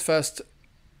 In those first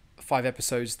 5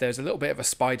 episodes, there's a little bit of a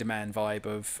Spider-Man vibe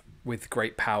of with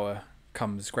great power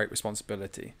comes great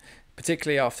responsibility.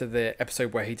 Particularly after the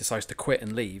episode where he decides to quit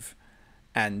and leave,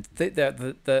 and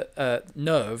the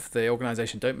Nerve, the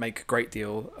organisation, don't make a great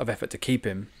deal of effort to keep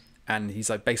him, and he's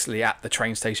like basically at the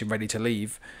train station ready to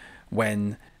leave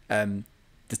when the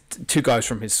 2 guys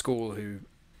from his school who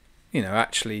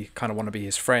actually kind of want to be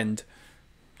his friend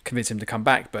convince him to come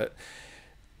back, but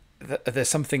there's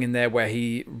something in there where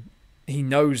he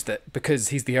knows that because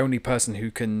he's the only person who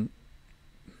can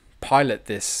pilot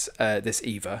this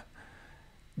Eva,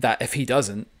 that if he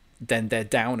doesn't, then they're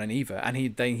down an Eva, and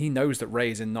he knows that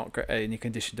Ray's in not any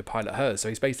condition to pilot her, so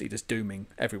he's basically just dooming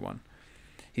everyone.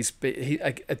 He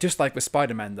just like with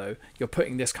Spider-Man though, you're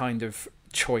putting this kind of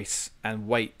choice and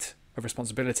weight of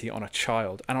responsibility on a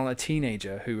child and on a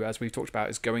teenager who, as we've talked about,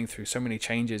 is going through so many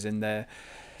changes in their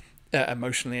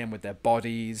emotionally and with their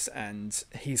bodies, and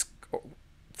he's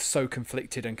so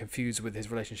conflicted and confused with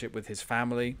his relationship with his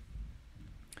family.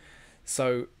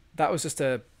 So that was just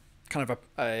a kind of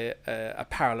a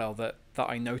parallel that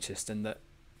I noticed, and that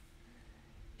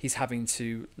he's having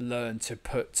to learn to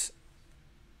put.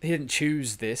 He didn't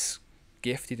choose this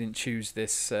gift. He didn't choose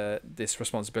this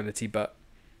responsibility, but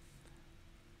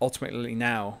ultimately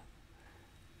now,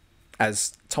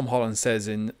 as Tom Holland says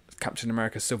in Captain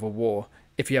America: Civil War,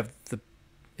 if you have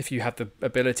the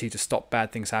ability to stop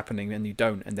bad things happening and you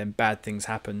don't, and then bad things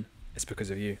happen, it's because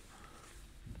of you.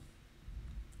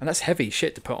 And that's heavy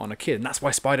shit to put on a kid, and that's why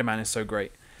Spider-Man is so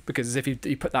great. Because if you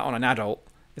put that on an adult,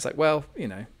 it's like, well,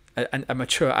 a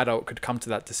mature adult could come to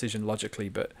that decision logically,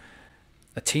 but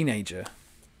a teenager,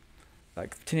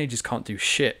 teenagers can't do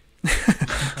shit.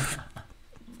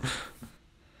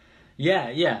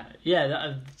 Yeah.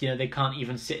 They can't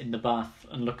even sit in the bath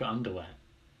and look at underwear,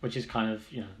 which is kind of.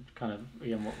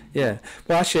 Yeah.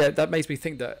 Well, actually, that makes me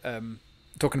think that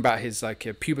talking about his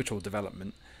pubertal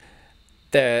development,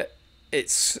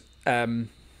 it's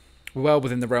well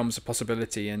within the realms of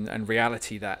possibility and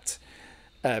reality that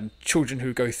children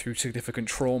who go through significant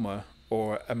trauma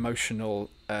or emotional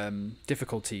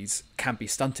difficulties can be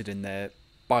stunted in their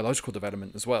biological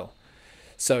development as well.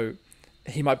 So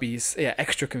he might be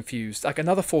extra confused, like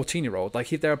another 14-year-old.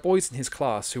 There are boys in his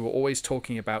class who are always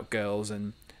talking about girls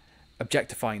and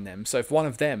objectifying them. So if one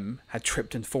of them had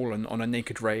tripped and fallen on a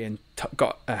naked Ray and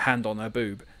got a hand on her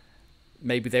boob,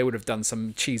 maybe they would have done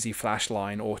some cheesy flash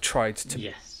line or tried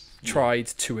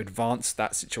to advance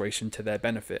that situation to their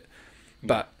benefit.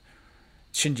 But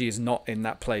Shinji is not in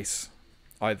that place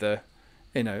either,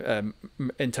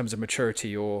 in terms of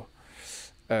maturity or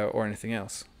anything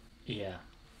else. Yeah.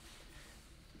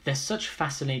 They're such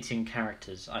fascinating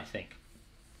characters, I think.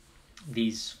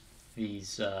 These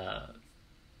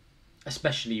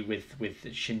especially with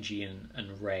Shinji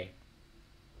and Rei,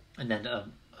 and then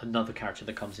another character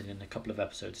that comes in a couple of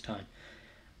episodes' time.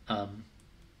 And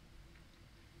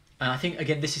I think,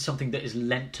 again, this is something that is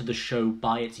lent to the show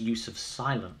by its use of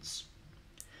silence.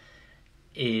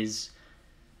 Is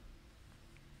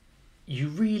you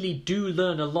really do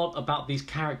learn a lot about these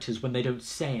characters when they don't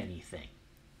say anything.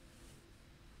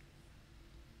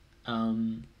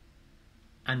 And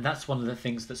that's one of the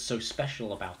things that's so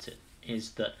special about it,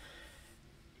 is that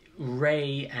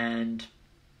Rei and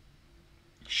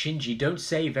Shinji don't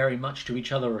say very much to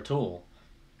each other at all.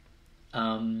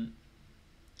 And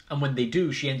when they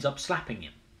do, she ends up slapping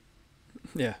him.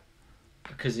 Yeah.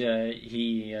 Because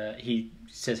he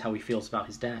says how he feels about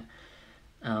his dad.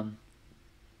 I'm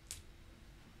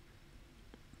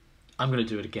going to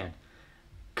do it again.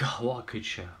 God, what a good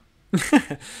show.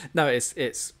 No,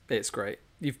 it's great.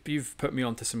 You've put me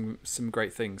onto some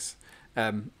great things.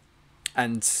 And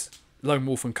Lone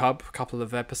Wolf and Cub, a couple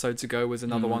of episodes ago, was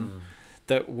another one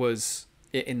that was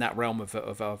in that realm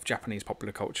of Japanese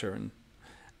popular culture, and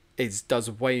it does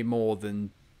way more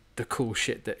than the cool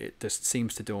shit that it just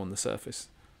seems to do on the surface.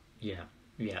 Yeah.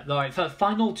 Yeah. All right.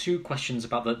 Final two questions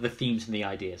about the themes and the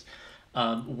ideas.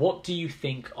 What do you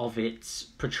think of its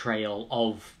portrayal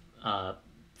of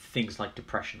things like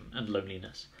depression and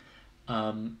loneliness?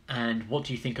 And what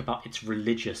do you think about its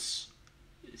religious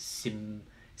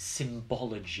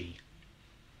symbology?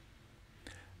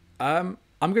 I'm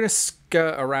going to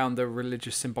skirt around the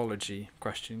religious symbology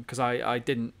question because I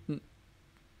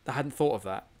hadn't thought of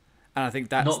that, and I think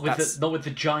that's not with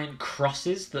the giant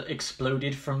crosses that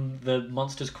exploded from the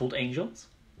monsters called angels.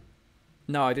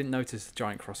 No, I didn't notice the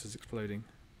giant crosses exploding.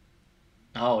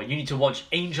 Oh, you need to watch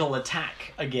Angel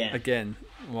Attack again.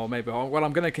 Well, maybe. Well,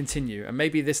 I'm going to continue, and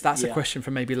maybe that's a question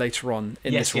for maybe later on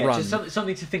in this run. Just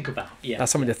something to think about. Yeah,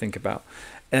 that's something to think about,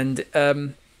 and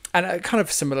kind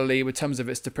of similarly, in terms of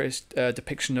its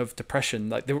depiction of depression,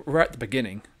 like we're at the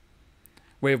beginning,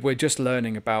 we're just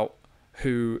learning about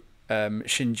who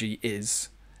Shinji is,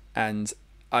 and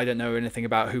I don't know anything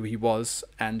about who he was,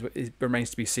 and it remains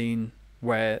to be seen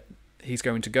where he's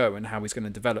going to go and how he's going to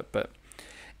develop. But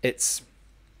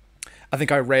I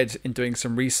think I read in doing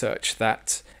some research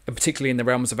that, particularly in the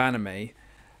realms of anime,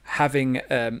 having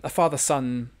a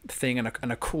father-son thing and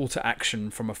a call to action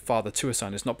from a father to a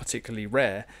son is not particularly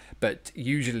rare, but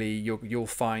usually you'll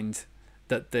find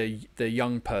that the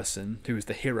young person who is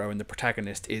the hero and the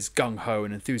protagonist is gung-ho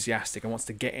and enthusiastic and wants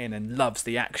to get in and loves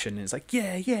the action and is like,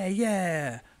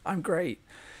 yeah, I'm great.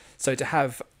 So to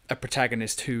have a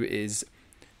protagonist who is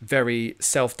very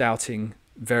self-doubting,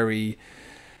 very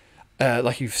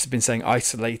like you've been saying,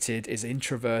 isolated, is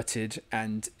introverted,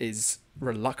 and is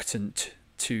reluctant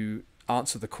to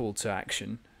answer the call to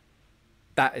action,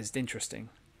 that is interesting.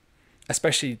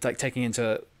 Especially like taking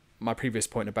into my previous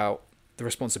point about the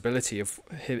responsibility of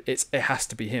him. It has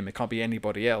to be him. It can't be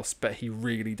anybody else, but he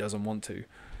really doesn't want to.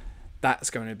 That's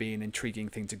going to be an intriguing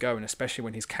thing to go, and especially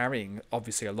when he's carrying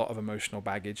obviously a lot of emotional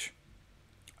baggage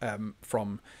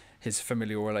from his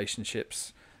familial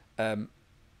relationships.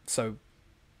 So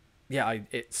yeah, I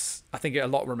think a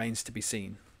lot remains to be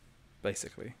seen,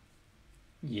 basically.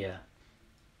 Yeah.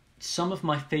 Some of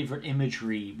my favourite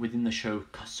imagery within the show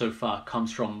so far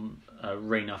comes from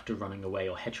Rain After Running Away,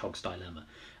 or Hedgehog's Dilemma.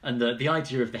 And the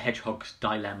idea of the Hedgehog's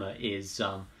Dilemma is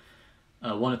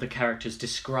one of the characters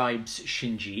describes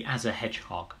Shinji as a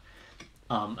hedgehog.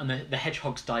 And the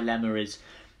Hedgehog's Dilemma is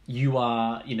you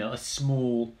are, a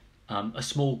small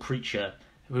creature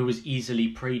who is easily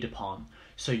preyed upon.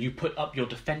 So you put up your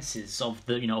defenses of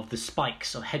the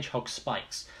spikes, of hedgehog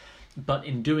spikes. But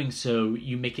in doing so,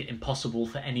 you make it impossible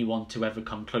for anyone to ever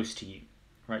come close to you,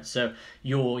 right? So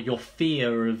your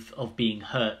fear of being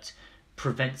hurt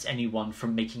prevents anyone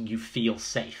from making you feel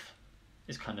safe.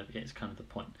 It's kind of the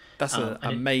point. That's an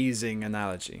amazing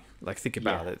analogy. Like, think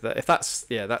about it. If that's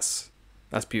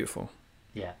beautiful.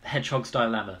 Yeah, the Hedgehog's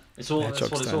Dilemma. That's what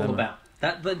it's all about.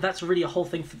 That's really a whole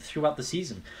thing throughout the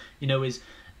season. Is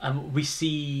we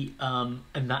see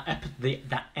in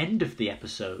that end of the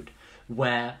episode,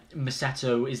 where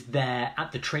Misato is there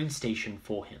at the train station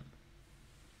for him,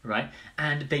 right?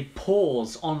 And they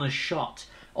pause on a shot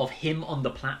of him on the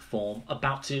platform,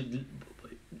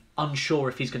 unsure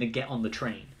if he's going to get on the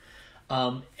train.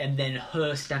 And then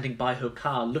her standing by her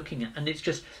car looking at, and it's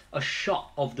just a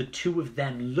shot of the two of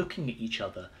them looking at each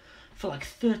other for like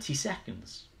 30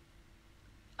 seconds.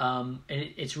 And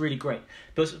it's really great.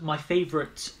 But my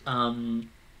favourite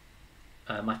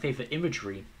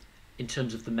imagery in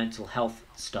terms of the mental health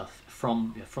stuff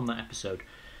from that episode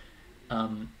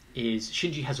is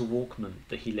Shinji has a Walkman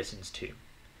that he listens to,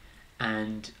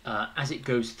 and as it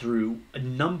goes through, a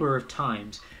number of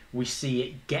times we see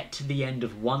it get to the end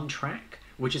of one track,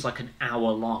 which is like an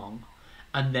hour long,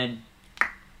 and then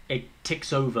it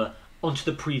ticks over onto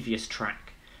the previous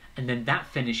track, and then that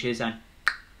finishes and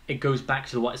it goes back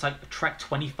to it's like track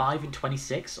 25 and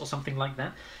 26 or something like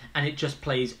that, and it just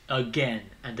plays again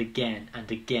and again and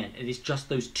again, and it's just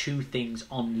those two things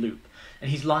on loop. And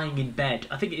he's lying in bed,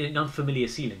 I think in Unfamiliar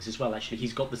Ceilings as well, actually.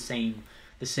 He's got the same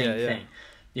thing.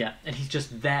 Yeah, and he's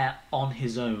just there on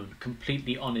his own,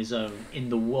 completely on his own, in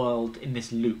the world, in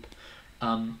this loop.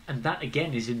 And that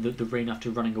again is in the Rain After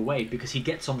Running Away, because he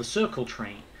gets on the Circle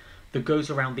train that goes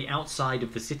around the outside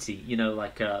of the city,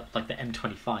 like the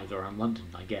M25 around London,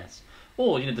 I guess,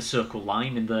 or the Circle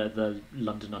line in the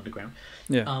London Underground.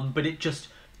 Yeah. But it just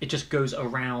goes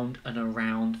around and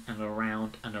around and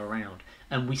around and around,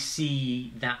 and we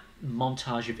see that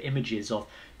montage of images of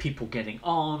people getting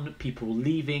on, people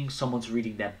leaving, someone's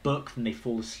reading their book, then they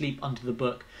fall asleep under the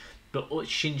book, but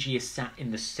Shinji is sat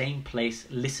in the same place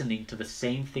listening to the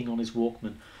same thing on his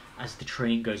Walkman as the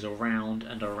train goes around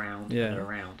and around and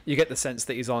around. You get the sense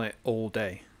that he's on it all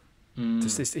day.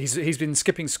 He's been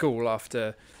skipping school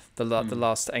after the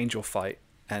last angel fight,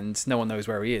 and no one knows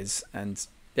where he is. And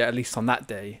yeah, at least on that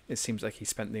day, it seems like he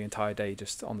spent the entire day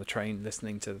just on the train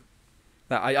listening to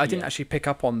that. I didn't actually pick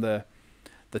up on the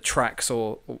tracks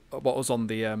or what was on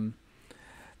the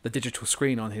digital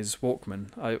screen on his Walkman.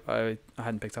 I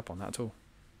hadn't picked up on that at all.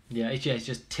 Yeah, it's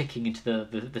just ticking into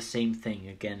the same thing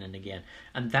again and again,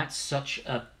 and that's such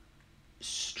a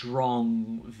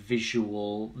strong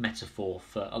visual metaphor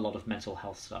for a lot of mental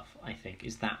health stuff. I think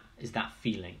is that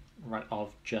feeling, right,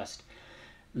 of just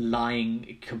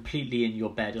lying completely in your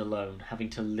bed alone, having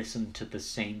to listen to the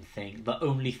same thing, the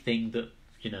only thing that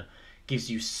gives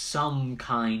you some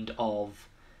kind of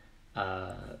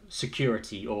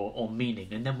security or meaning,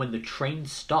 and then when the train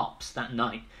stops that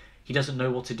night, he doesn't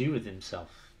know what to do with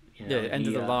himself. End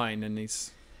of the line, and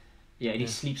he's he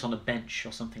sleeps on a bench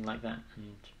or something like that,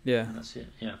 and that's it.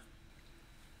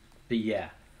 But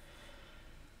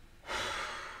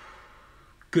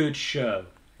good show.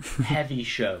 Heavy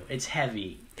show. It's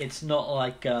heavy. It's not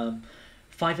like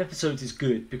 5 episodes is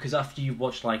good, because after you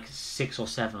watch like 6 or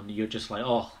 7, you're just like,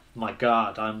 oh my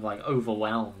god, I'm like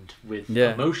overwhelmed with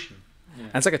emotion.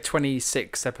 And it's like a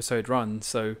 26 episode run,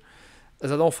 so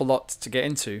there's an awful lot to get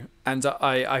into, and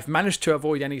I've managed to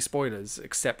avoid any spoilers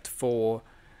except for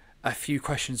a few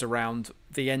questions around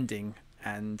the ending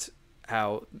and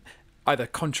how either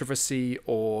controversy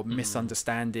or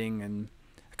misunderstanding, and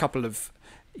a couple of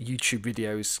YouTube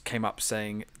videos came up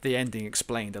saying the ending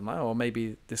explained. I'm like, oh,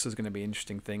 maybe this was going to be an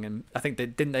interesting thing. And I think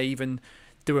they even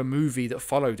do a movie that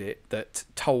followed it that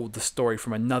told the story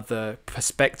from another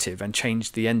perspective and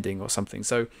changed the ending or something.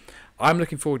 So I'm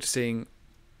looking forward to seeing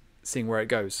where it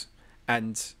goes,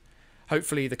 and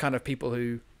hopefully the kind of people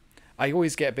who I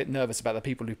always get a bit nervous about, the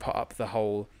people who put up the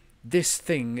whole this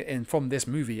thing from this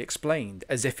movie explained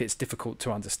as if it's difficult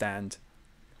to understand.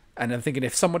 And I'm thinking,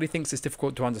 if somebody thinks it's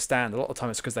difficult to understand, a lot of the time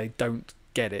it's because they don't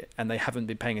get it and they haven't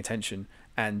been paying attention.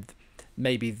 And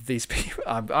maybe these people,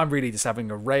 I'm really just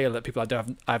having a rail at people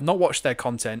I have not watched their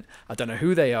content. I don't know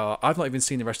who they are. I've not even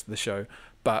seen the rest of the show,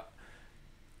 but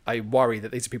I worry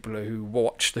that these are people who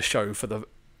watch the show for the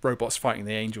robots fighting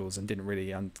the angels and didn't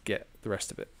really get the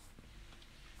rest of it.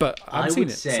 But I've seen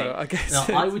it, so I guess.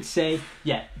 No, I would say,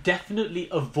 definitely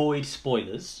avoid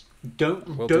spoilers. Don't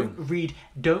read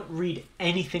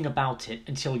anything about it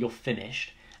until you're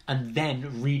finished, and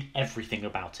then read everything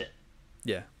about it.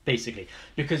 Yeah. Basically,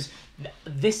 because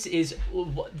this is,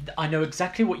 I know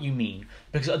exactly what you mean,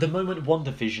 because at the moment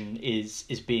WandaVision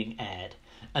is being aired,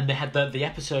 and they had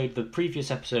the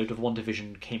previous episode of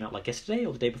WandaVision came out like yesterday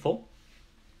or the day before.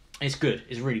 It's good.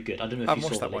 It's really good. I don't know if you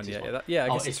saw that one yet. I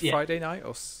guess it's Friday night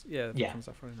or it comes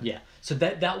out Friday night. Yeah. So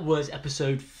that was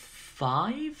episode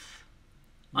 5,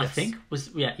 I think.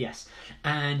 Yes.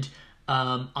 And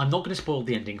I'm not going to spoil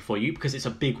the ending for you because it's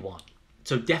a big one.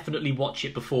 So definitely watch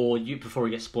it before it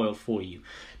gets spoiled for you.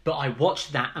 But I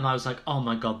watched that and I was like, oh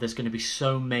my god, there's going to be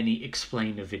so many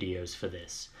explainer videos for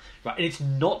this. Right, and it's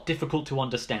not difficult to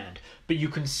understand, but you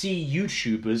can see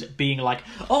YouTubers being like,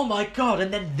 "Oh my god!"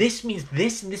 and then this means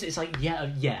this and this. It's like,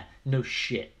 no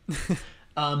shit.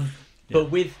 And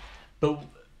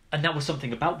that was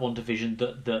something about WandaVision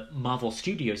that Marvel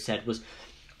Studios said was,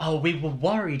 "Oh, we were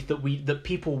worried that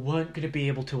people weren't going to be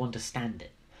able to understand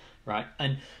it," right?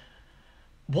 And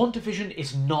WandaVision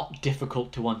is not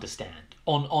difficult to understand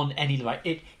on any right.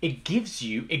 It gives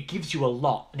you a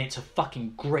lot, and it's a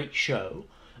fucking great show.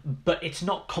 But it's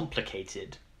not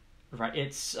complicated, right?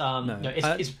 It's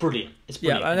it's brilliant. It's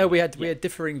brilliant. Yeah, I know we had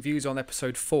differing views on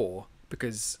episode 4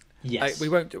 because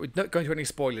we're not going to any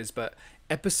spoilers, but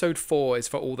episode 4 is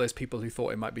for all those people who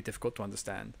thought it might be difficult to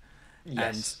understand,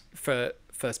 and for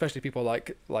especially people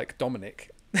like Dominic,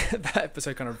 that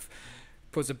episode kind of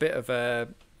was a bit of a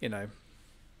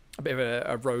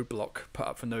roadblock put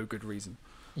up for no good reason.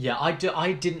 Yeah,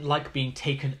 I didn't like being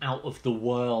taken out of the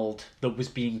world that was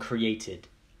being created.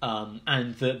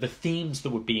 And the themes that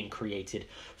were being created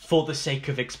for the sake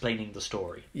of explaining the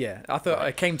story. Yeah, I thought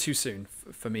it came too soon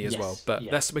for me as well. But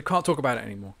we can't talk about it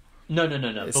anymore. No.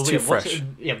 It's too fresh.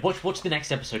 Watch the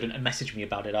next episode and message me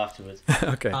about it afterwards.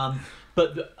 Okay.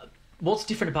 But what's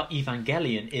different about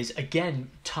Evangelion is, again,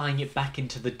 tying it back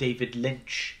into the David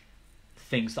Lynch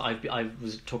things that I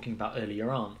was talking about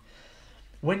earlier on.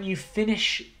 When you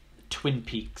finish Twin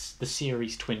Peaks, the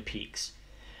series Twin Peaks,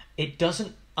 it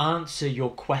doesn't answer your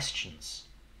questions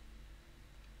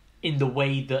in the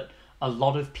way that a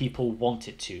lot of people want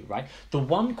it to, right? The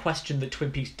one question that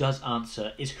Twin Peaks does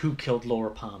answer is who killed Laura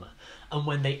Palmer. And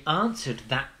when they answered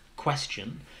that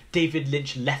question, David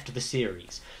Lynch left the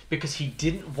series because he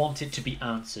didn't want it to be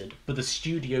answered, but the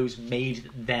studios made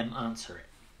them answer it,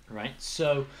 right?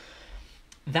 So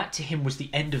that to him was the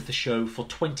end of the show for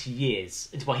 20 years.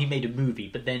 It's why he made a movie,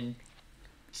 but then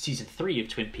season 3 of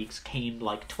Twin Peaks came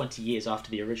like 20 years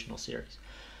after the original series.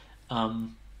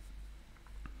 And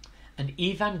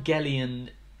Evangelion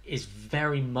is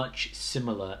very much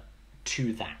similar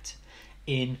to that.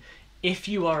 If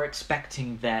you are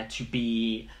expecting there to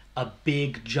be a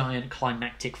big giant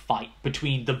climactic fight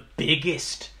between the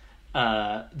biggest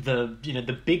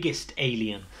the biggest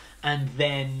alien, and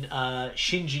then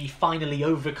Shinji finally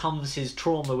overcomes his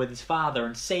trauma with his father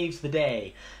and saves the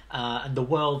day, and the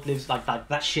world lives like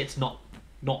that shit's not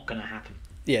gonna happen.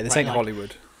 Yeah, this ain't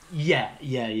Hollywood. Yeah.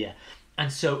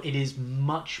 And so it is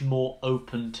much more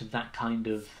open to that kind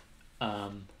of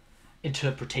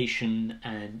interpretation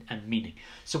and meaning.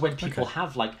 So when people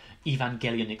have like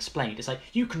Evangelion explained, it's like,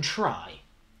 you can try,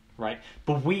 right?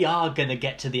 But we are going to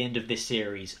get to the end of this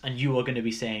series and you are going to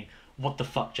be saying, what the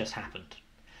fuck just happened?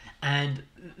 And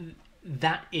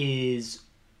that is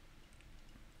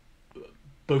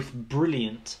both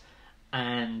brilliant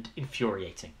and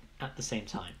infuriating at the same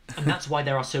time. And that's why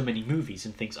there are so many movies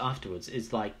and things afterwards.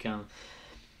 Is like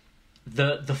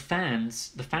the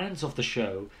fans of the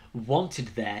show wanted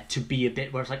there to be a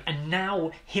bit where it's like, and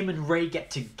now him and Rey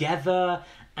get together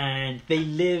and they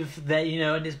live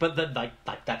there, and it's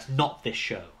like that's not this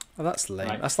show. Oh, that's lame.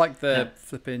 Right? That's like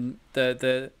flipping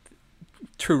the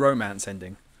True Romance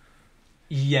ending.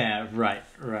 Yeah, right.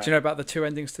 Do you know about the 2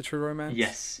 endings to True Romance?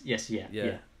 Yes,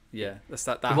 yeah. That's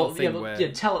that whole thing where...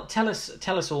 Yeah, tell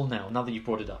us all now that you've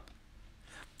brought it up.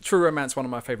 True Romance, one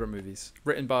of my favourite movies.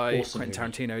 Written by Awesome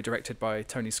Quentin Tarantino, directed by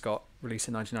Tony Scott, released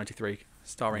in 1993,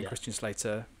 starring Christian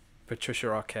Slater, Patricia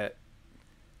Arquette,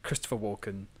 Christopher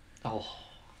Walken. Oh,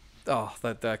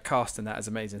 the cast in that is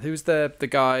amazing. Who's the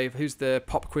guy, who's the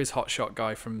pop quiz hotshot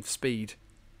guy from Speed?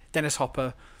 Dennis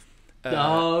Hopper.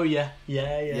 Yeah.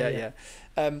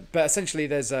 But essentially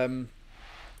there's the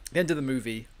end of the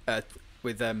movie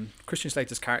with Christian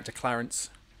Slater's character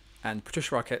Clarence and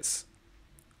Patricia Arquette's...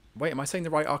 Wait, am I saying the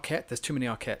right Arquette? There's too many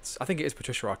Arquettes. I think it is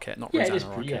Patricia Arquette, not Rosanna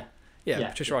Arquette. Yeah,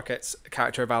 Patricia Arquette's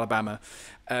character of Alabama.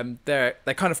 They're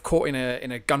kind of caught in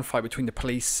a gunfight between the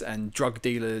police and drug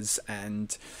dealers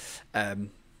and a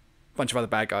bunch of other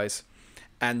bad guys.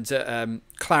 And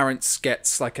Clarence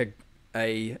gets like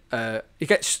he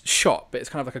gets shot, but it's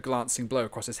kind of like a glancing blow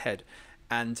across his head.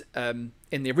 And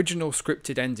in the original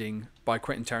scripted ending by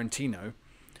Quentin Tarantino,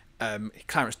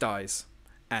 Clarence dies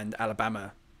and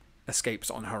Alabama escapes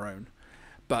on her own.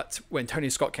 But when Tony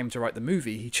Scott came to write the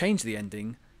movie, he changed the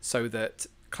ending so that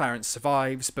Clarence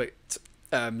survives but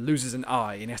loses an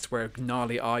eye and he has to wear a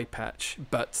gnarly eye patch.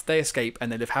 But they escape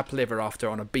and they live happily ever after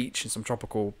on a beach in some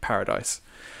tropical paradise.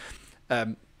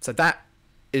 So that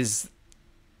is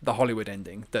the Hollywood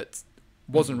ending that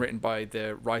wasn't written by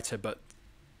the writer, but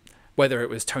whether it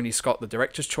was Tony Scott, the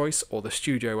director's choice, or the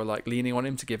studio were like leaning on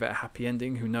him to give it a happy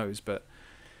ending, who knows? But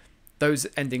those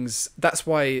endings, that's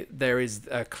why there is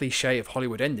a cliche of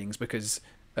Hollywood endings, because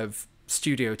of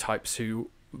studio types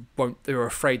who are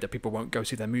afraid that people won't go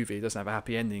see their movie. It doesn't have a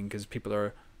happy ending because people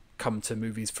are come to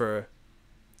movies for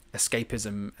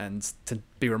escapism and to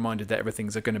be reminded that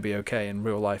everything's going to be okay and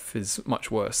real life is much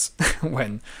worse.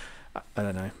 When I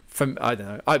don't know.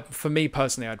 For me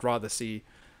personally, I'd rather see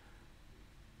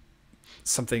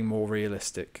something more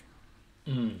realistic.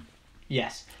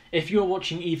 Yes. If you're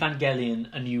watching Evangelion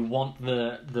and you want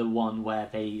the one where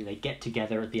they get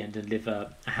together at the end and live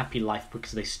a happy life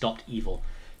because they stopped evil.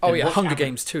 Oh yeah, Hunger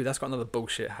Games 2. That's got another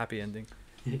bullshit happy ending.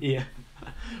 Yeah.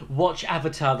 Watch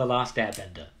Avatar: The Last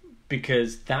Airbender,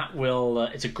 because that will...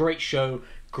 it's a great show,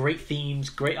 great themes,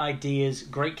 great ideas,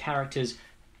 great characters,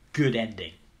 good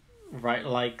ending. Right?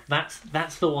 Like,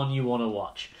 that's the one you want to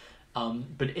watch.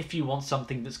 But if you want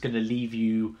something that's going to leave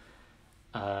you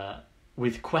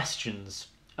with questions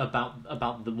about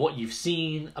what you've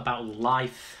seen, about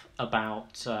life,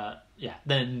 about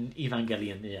then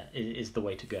Evangelion is the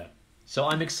way to go. So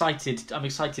I'm excited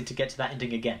to get to that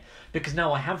ending again, because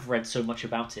now I have read so much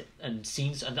about it and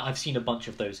I've seen a bunch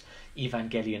of those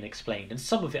Evangelion explained, and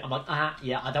some of it I'm like,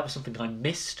 that was something I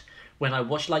missed when I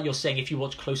watched. Like you're saying, if you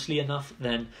watch closely enough,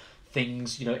 then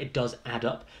things, it does add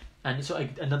up. And so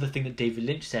another thing that David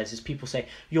Lynch says is people say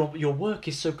your work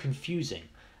is so confusing,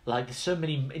 like there's so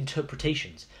many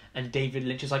interpretations, and David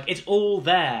Lynch is like, it's all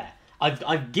there.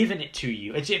 I've given it to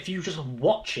you. It's if you just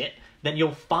watch it, then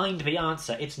you'll find the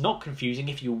answer. It's not confusing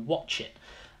if you watch it.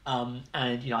 And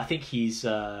I think he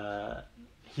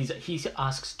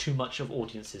asks too much of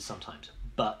audiences sometimes.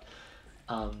 But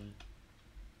I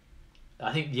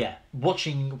think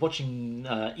watching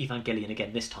Evangelion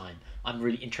again this time, I'm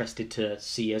really interested to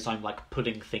see as I'm like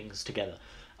putting things together.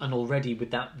 And already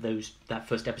with that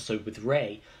first episode with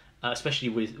Rey, especially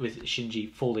with Shinji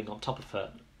falling on top of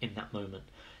her in that moment,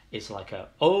 is like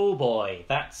oh boy,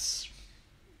 that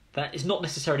is not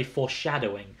necessarily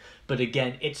foreshadowing, but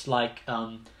again, it's like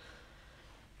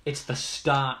it's the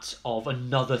start of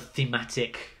another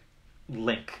thematic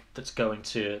link that's going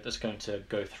to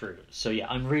go through. So yeah,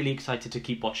 I'm really excited to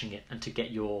keep watching it and to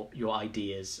get your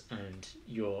ideas and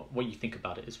what you think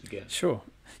about it as we go. Sure.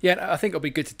 Yeah, and I think it'll be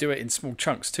good to do it in small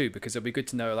chunks too, because it'll be good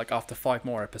to know, like, after 5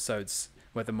 more episodes,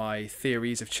 whether my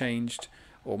theories have changed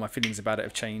or my feelings about it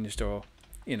have changed, or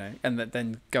and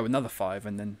then go another 5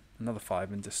 and then another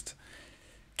 5 and just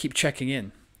keep checking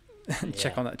in.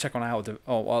 check on how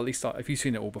or at least if you've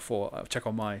seen it all before, I'll check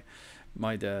on my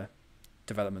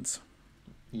developments.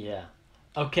 Yeah.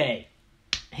 Okay,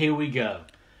 here we go.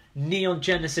 Neon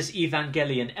Genesis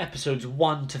Evangelion episodes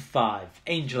 1 to 5.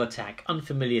 Angel Attack,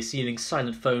 Unfamiliar Ceiling,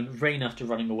 Silent Phone, Rain After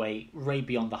Running Away, Ray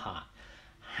Beyond the Heart.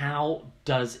 How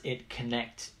does it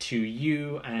connect to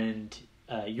you and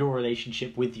your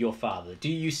relationship with your father? Do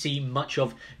you see much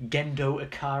of Gendo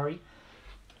Ikari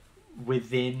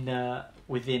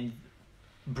within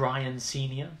Brian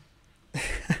Senior?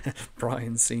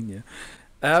 Brian Senior.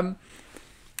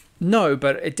 No,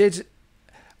 but it did.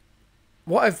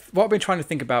 What I've been trying to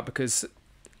think about, because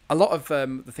a lot of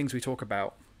the things we talk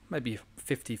about, maybe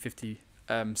 50-50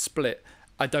 split,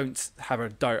 I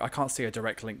can't see a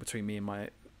direct link between me and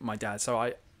my dad.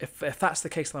 So if that's the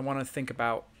case, then I want to think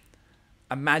about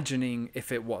imagining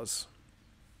if it was.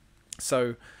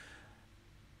 So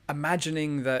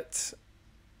imagining that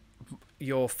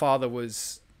your father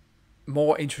was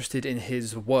more interested in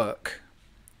his work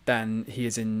than he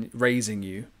is in raising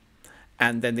you,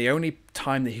 and then the only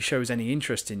time that he shows any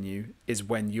interest in you is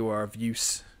when you are of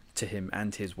use to him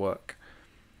and his work.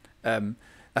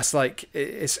 That's like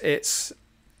it's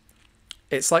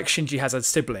like Shinji has a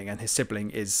sibling, and his sibling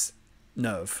is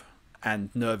Nerve, and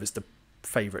Nerve is the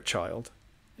favorite child,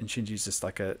 and Shinji's just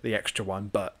like the extra one.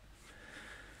 But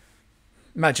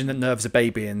imagine that Nerve's a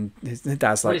baby, and his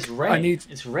dad's like, "It's Ray.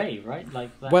 It's Ray, right?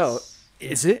 Like, that's... Well,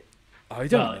 is it? I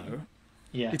don't know."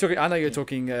 Yeah, I know you're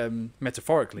talking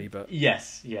metaphorically, but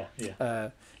yes, yeah.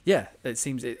 It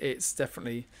seems it's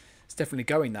definitely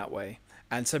going that way,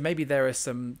 and so maybe there are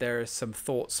some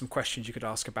thoughts, some questions you could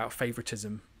ask about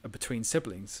favoritism between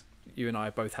siblings. You and I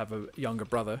both have a younger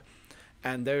brother,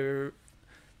 and there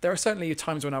are certainly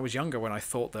times when I was younger when I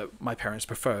thought that my parents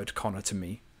preferred Connor to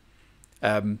me,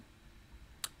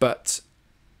 but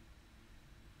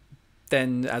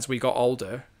then as we got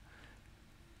older,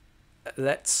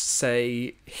 let's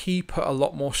say he put a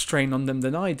lot more strain on them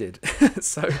than I did.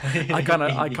 So I kind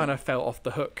of fell off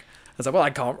the hook. I was like,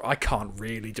 well, I can't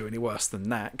really do any worse than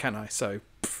that, can I? So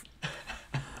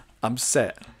I'm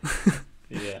set.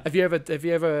 Yeah. Have you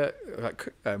ever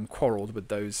quarreled with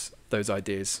those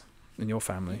ideas in your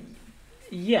family?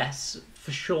 Yes,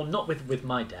 for sure. Not with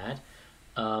my dad,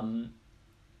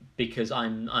 because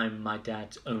I'm my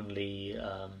dad's only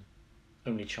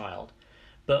child.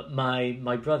 But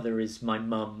my brother is my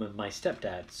mum and my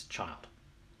stepdad's child,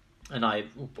 and I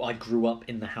grew up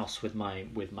in the house with my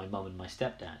mum and my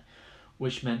stepdad,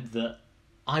 which meant that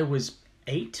I was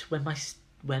 8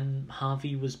 when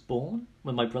Harvey was born,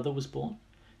 when my brother was born.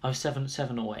 I was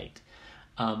 7 or 8,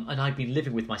 and I'd been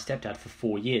living with my stepdad for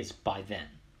 4 years by then.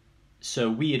 So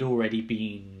we had already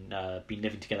been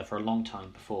living together for a long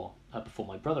time before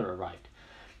my brother arrived.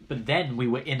 But then we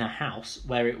were in a house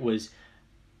where it was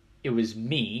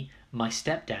me, my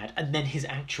stepdad, and then his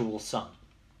actual son.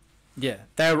 Yeah,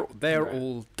 they're right.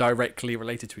 All directly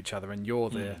related to each other, and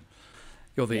you're the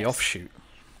yes. offshoot.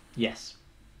 Yes,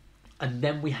 and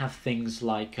then we have things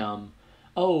like,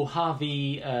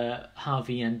 Harvey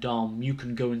and Dom, you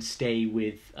can go and stay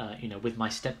with my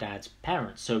stepdad's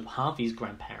parents, so Harvey's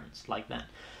grandparents, like that,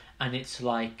 and it's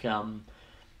like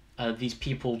these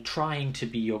people trying to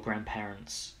be your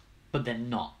grandparents, but they're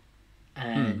not.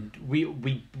 And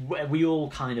we all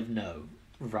kind of know,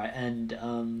 right? And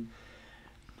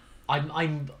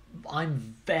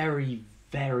I'm very,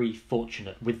 very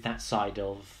fortunate with that side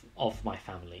of my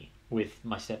family, with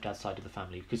my stepdad's side of the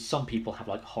family, because some people have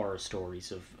like horror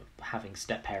stories of having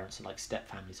step parents and like step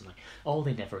families, and like, oh,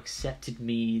 they never accepted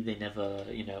me, they never,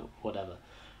 whatever.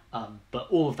 But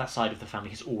all of that side of the family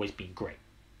has always been great,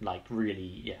 like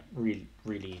really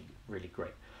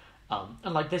great.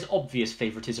 And like, there's obvious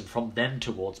favoritism from them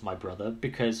towards my brother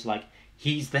because like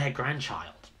he's their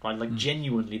grandchild, right? Like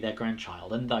genuinely their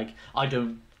grandchild, and like I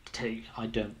don't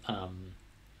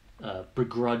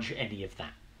begrudge any of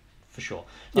that, for sure.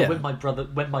 Like, when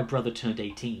my brother turned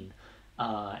 18,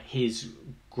 his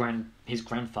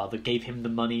grandfather gave him the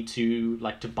money to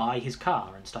buy his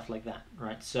car and stuff like that,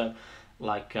 right? So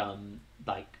like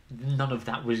none of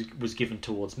that was given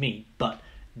towards me, but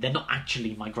they're not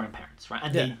actually my grandparents, right?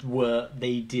 And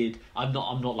they did. I'm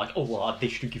not like, oh well, they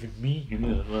should have given me,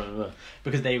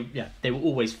 because they were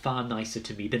always far nicer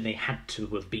to me than they had to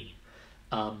have been,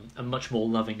 and much more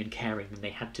loving and caring than they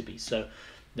had to be. So,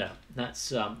 no,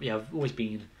 that's I've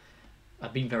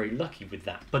been very lucky with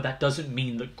that. But that doesn't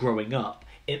mean that growing up,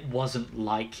 it wasn't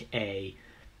like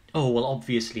oh well,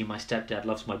 obviously my stepdad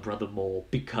loves my brother more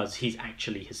because he's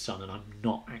actually his son and I'm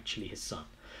not actually his son,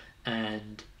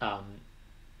 and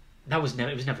it was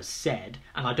never said,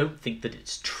 and I don't think that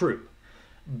it's true.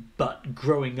 But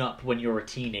growing up when you're a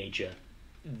teenager,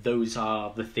 those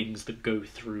are the things that go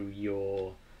through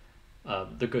your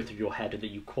head, and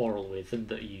that you quarrel with, and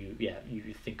that you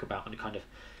think about and kind of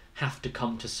have to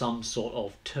come to some sort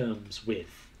of terms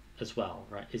with as well,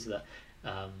 right? Is that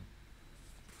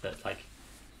like,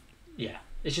 yeah,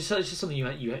 it's just something you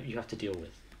have to deal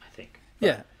with, I think. But,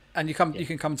 yeah, and you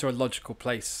can come to a logical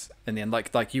place in the end,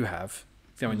 like you have.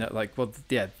 Feeling that, like, well,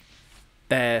 yeah,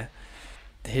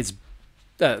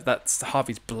 that's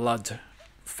Harvey's blood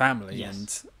family, yes.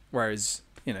 And whereas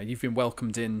you've been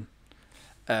welcomed in,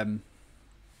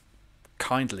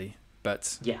 kindly,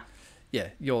 but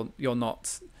you're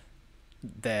not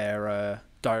their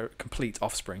complete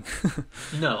offspring.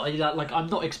 No, I'm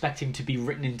not expecting to be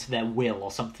written into their will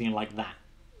or something like that.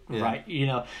 Yeah. Right,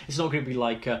 it's not going to be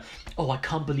like, I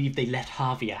can't believe they left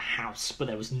Harvey a house, but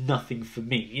there was nothing for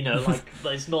me. Like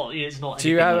it's not. Do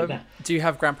you have like that. Do you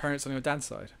have grandparents on your dad's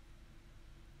side?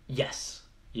 Yes.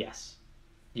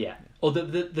 Yeah. Or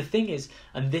the thing is,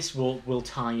 and this will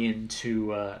tie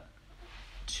into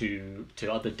to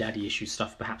other daddy issue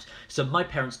stuff perhaps. So my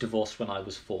parents divorced when I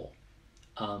was 4,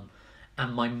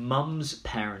 and my mum's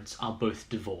parents are both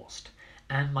divorced,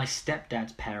 and my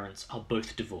stepdad's parents are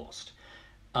both divorced.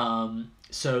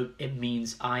 So it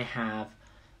means I have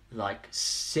like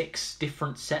 6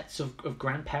 different sets of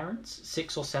grandparents,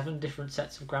 6 or 7 different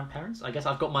sets of grandparents. I guess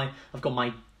I've got my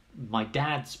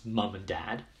dad's mum and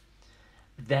dad.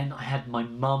 Then I had my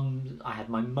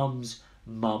mum's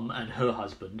mum and her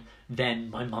husband. Then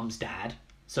my mum's dad.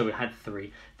 So we had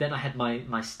 3. Then I had my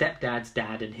stepdad's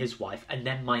dad and his wife, and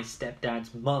then my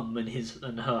stepdad's mum and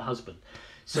her husband.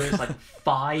 So it's like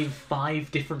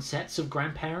 5 different sets of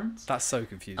grandparents. That's so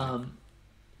confusing.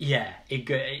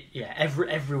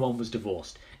 Everyone was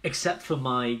divorced except for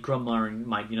my grandma and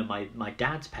my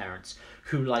dad's parents,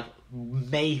 who like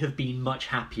may have been much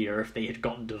happier if they had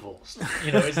gotten divorced.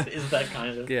 Is that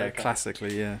kind of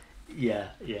classically, yeah.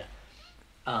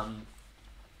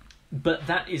 But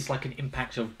that is like an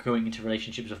impact of going into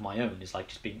relationships of my own, is like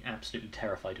just being absolutely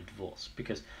terrified of divorce,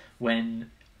 because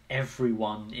when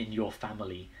everyone in your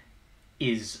family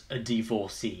is a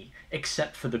divorcee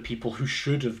except for the people who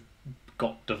should have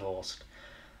got divorced,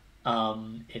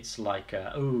 it's like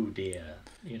oh dear,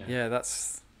 that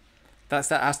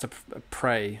has to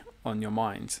prey on your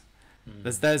mind.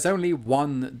 There's only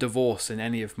one divorce in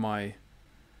any of my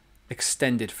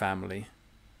extended family.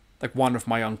 Like one of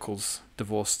my uncles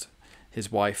divorced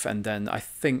his wife, and then I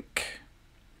think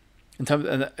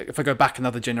if I go back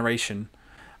another generation,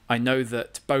 I know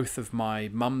that both of my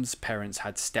mum's parents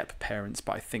had step-parents,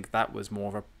 but I think that was more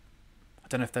of a... I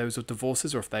don't know if those were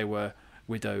divorces or if they were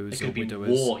widows or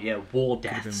widowers. War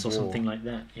deaths or something like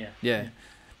that. Yeah.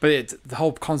 But the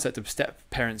whole concept of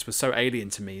step-parents was so alien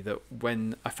to me that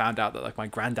when I found out that like my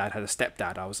granddad had a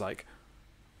stepdad, I was like,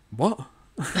 what?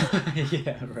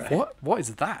 Yeah, right. What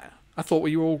is that? I thought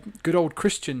we were all good old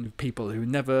Christian people who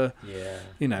never...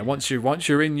 Once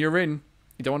you're in, you're in.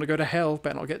 You don't want to go to hell,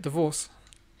 better not get divorced.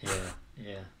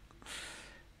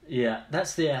 Yeah.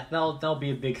 That'll be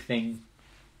a big thing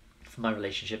for my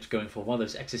relationships going forward. One of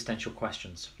those existential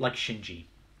questions, like Shinji.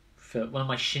 One of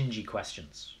my Shinji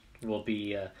questions will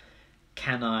be,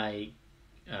 can I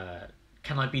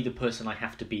be the person I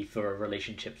have to be for a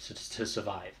relationship to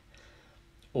survive,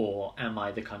 or am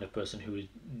I the kind of person who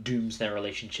dooms their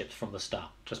relationships from the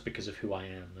start just because of who I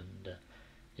am?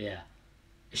 And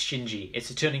Shinji,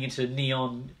 it's turning into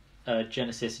Neon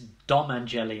Genesis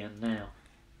Domangelion now.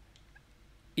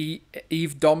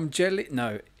 Eve Domgeli?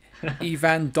 No.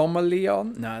 Evan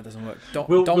Domelion? No, it doesn't work.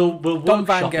 We'll Dom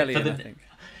Vangelion, I think.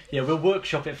 Yeah, we'll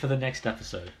workshop it for the next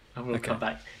episode, and we'll come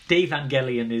back. Dave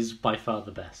Vangelion is by far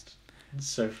the best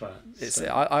so far.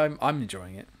 I'm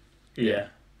enjoying it. Yeah.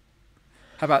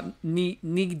 How about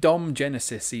Dom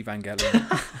Genesis Evangelion?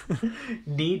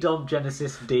 Dom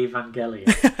Genesis Dave Vangelion.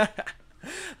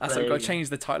 That's I've got to change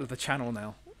the title of the channel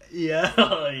now.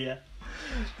 Yeah, yeah.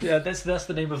 That's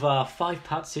the name of our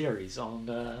 5-part series on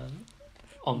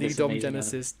this Dom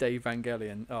Genesis Dave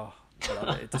Vangelion. Oh, I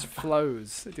love it. It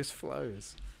just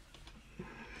flows.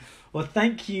 Well,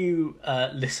 thank you,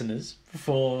 listeners,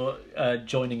 for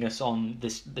joining us on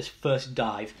this first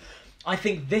dive. I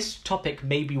think this topic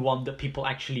may be one that people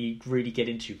actually really get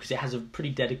into because it has a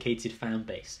pretty dedicated fan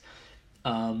base.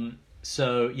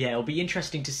 So yeah, it'll be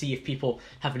interesting to see if people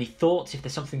have any thoughts, if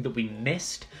there's something that we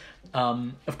missed.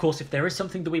 Of course, if there is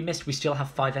something that we missed, we still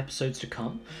have 5 episodes to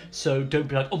come. So don't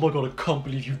be like, oh my god, I can't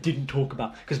believe you didn't talk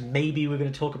about, because maybe we're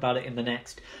going to talk about it in the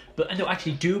next. But no,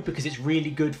 actually do, because it's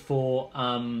really good for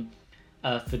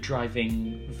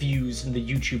driving views in the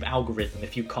YouTube algorithm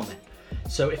if you comment.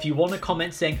 So if you want to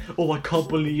comment saying, "Oh, I can't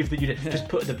believe that you did," just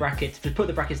put the brackets. Just put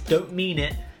the brackets. Don't mean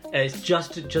it. It's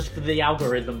just for the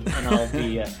algorithm, and I'll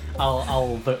be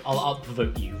I'll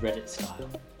upvote you Reddit style.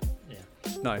 Yeah.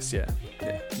 Nice. Yeah.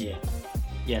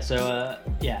 So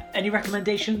Any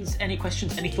recommendations? Any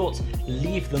questions? Any thoughts?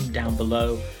 Leave them down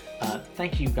below.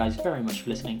 Thank you guys very much for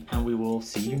listening, and we will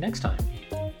see you next time.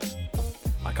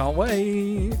 I can't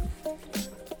wait.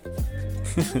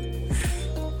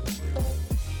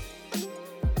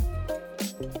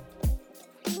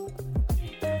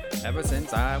 Ever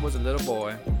since I was a little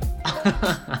boy,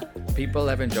 people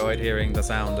have enjoyed hearing the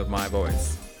sound of my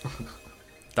voice.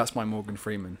 That's my Morgan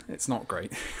Freeman. It's not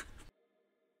great.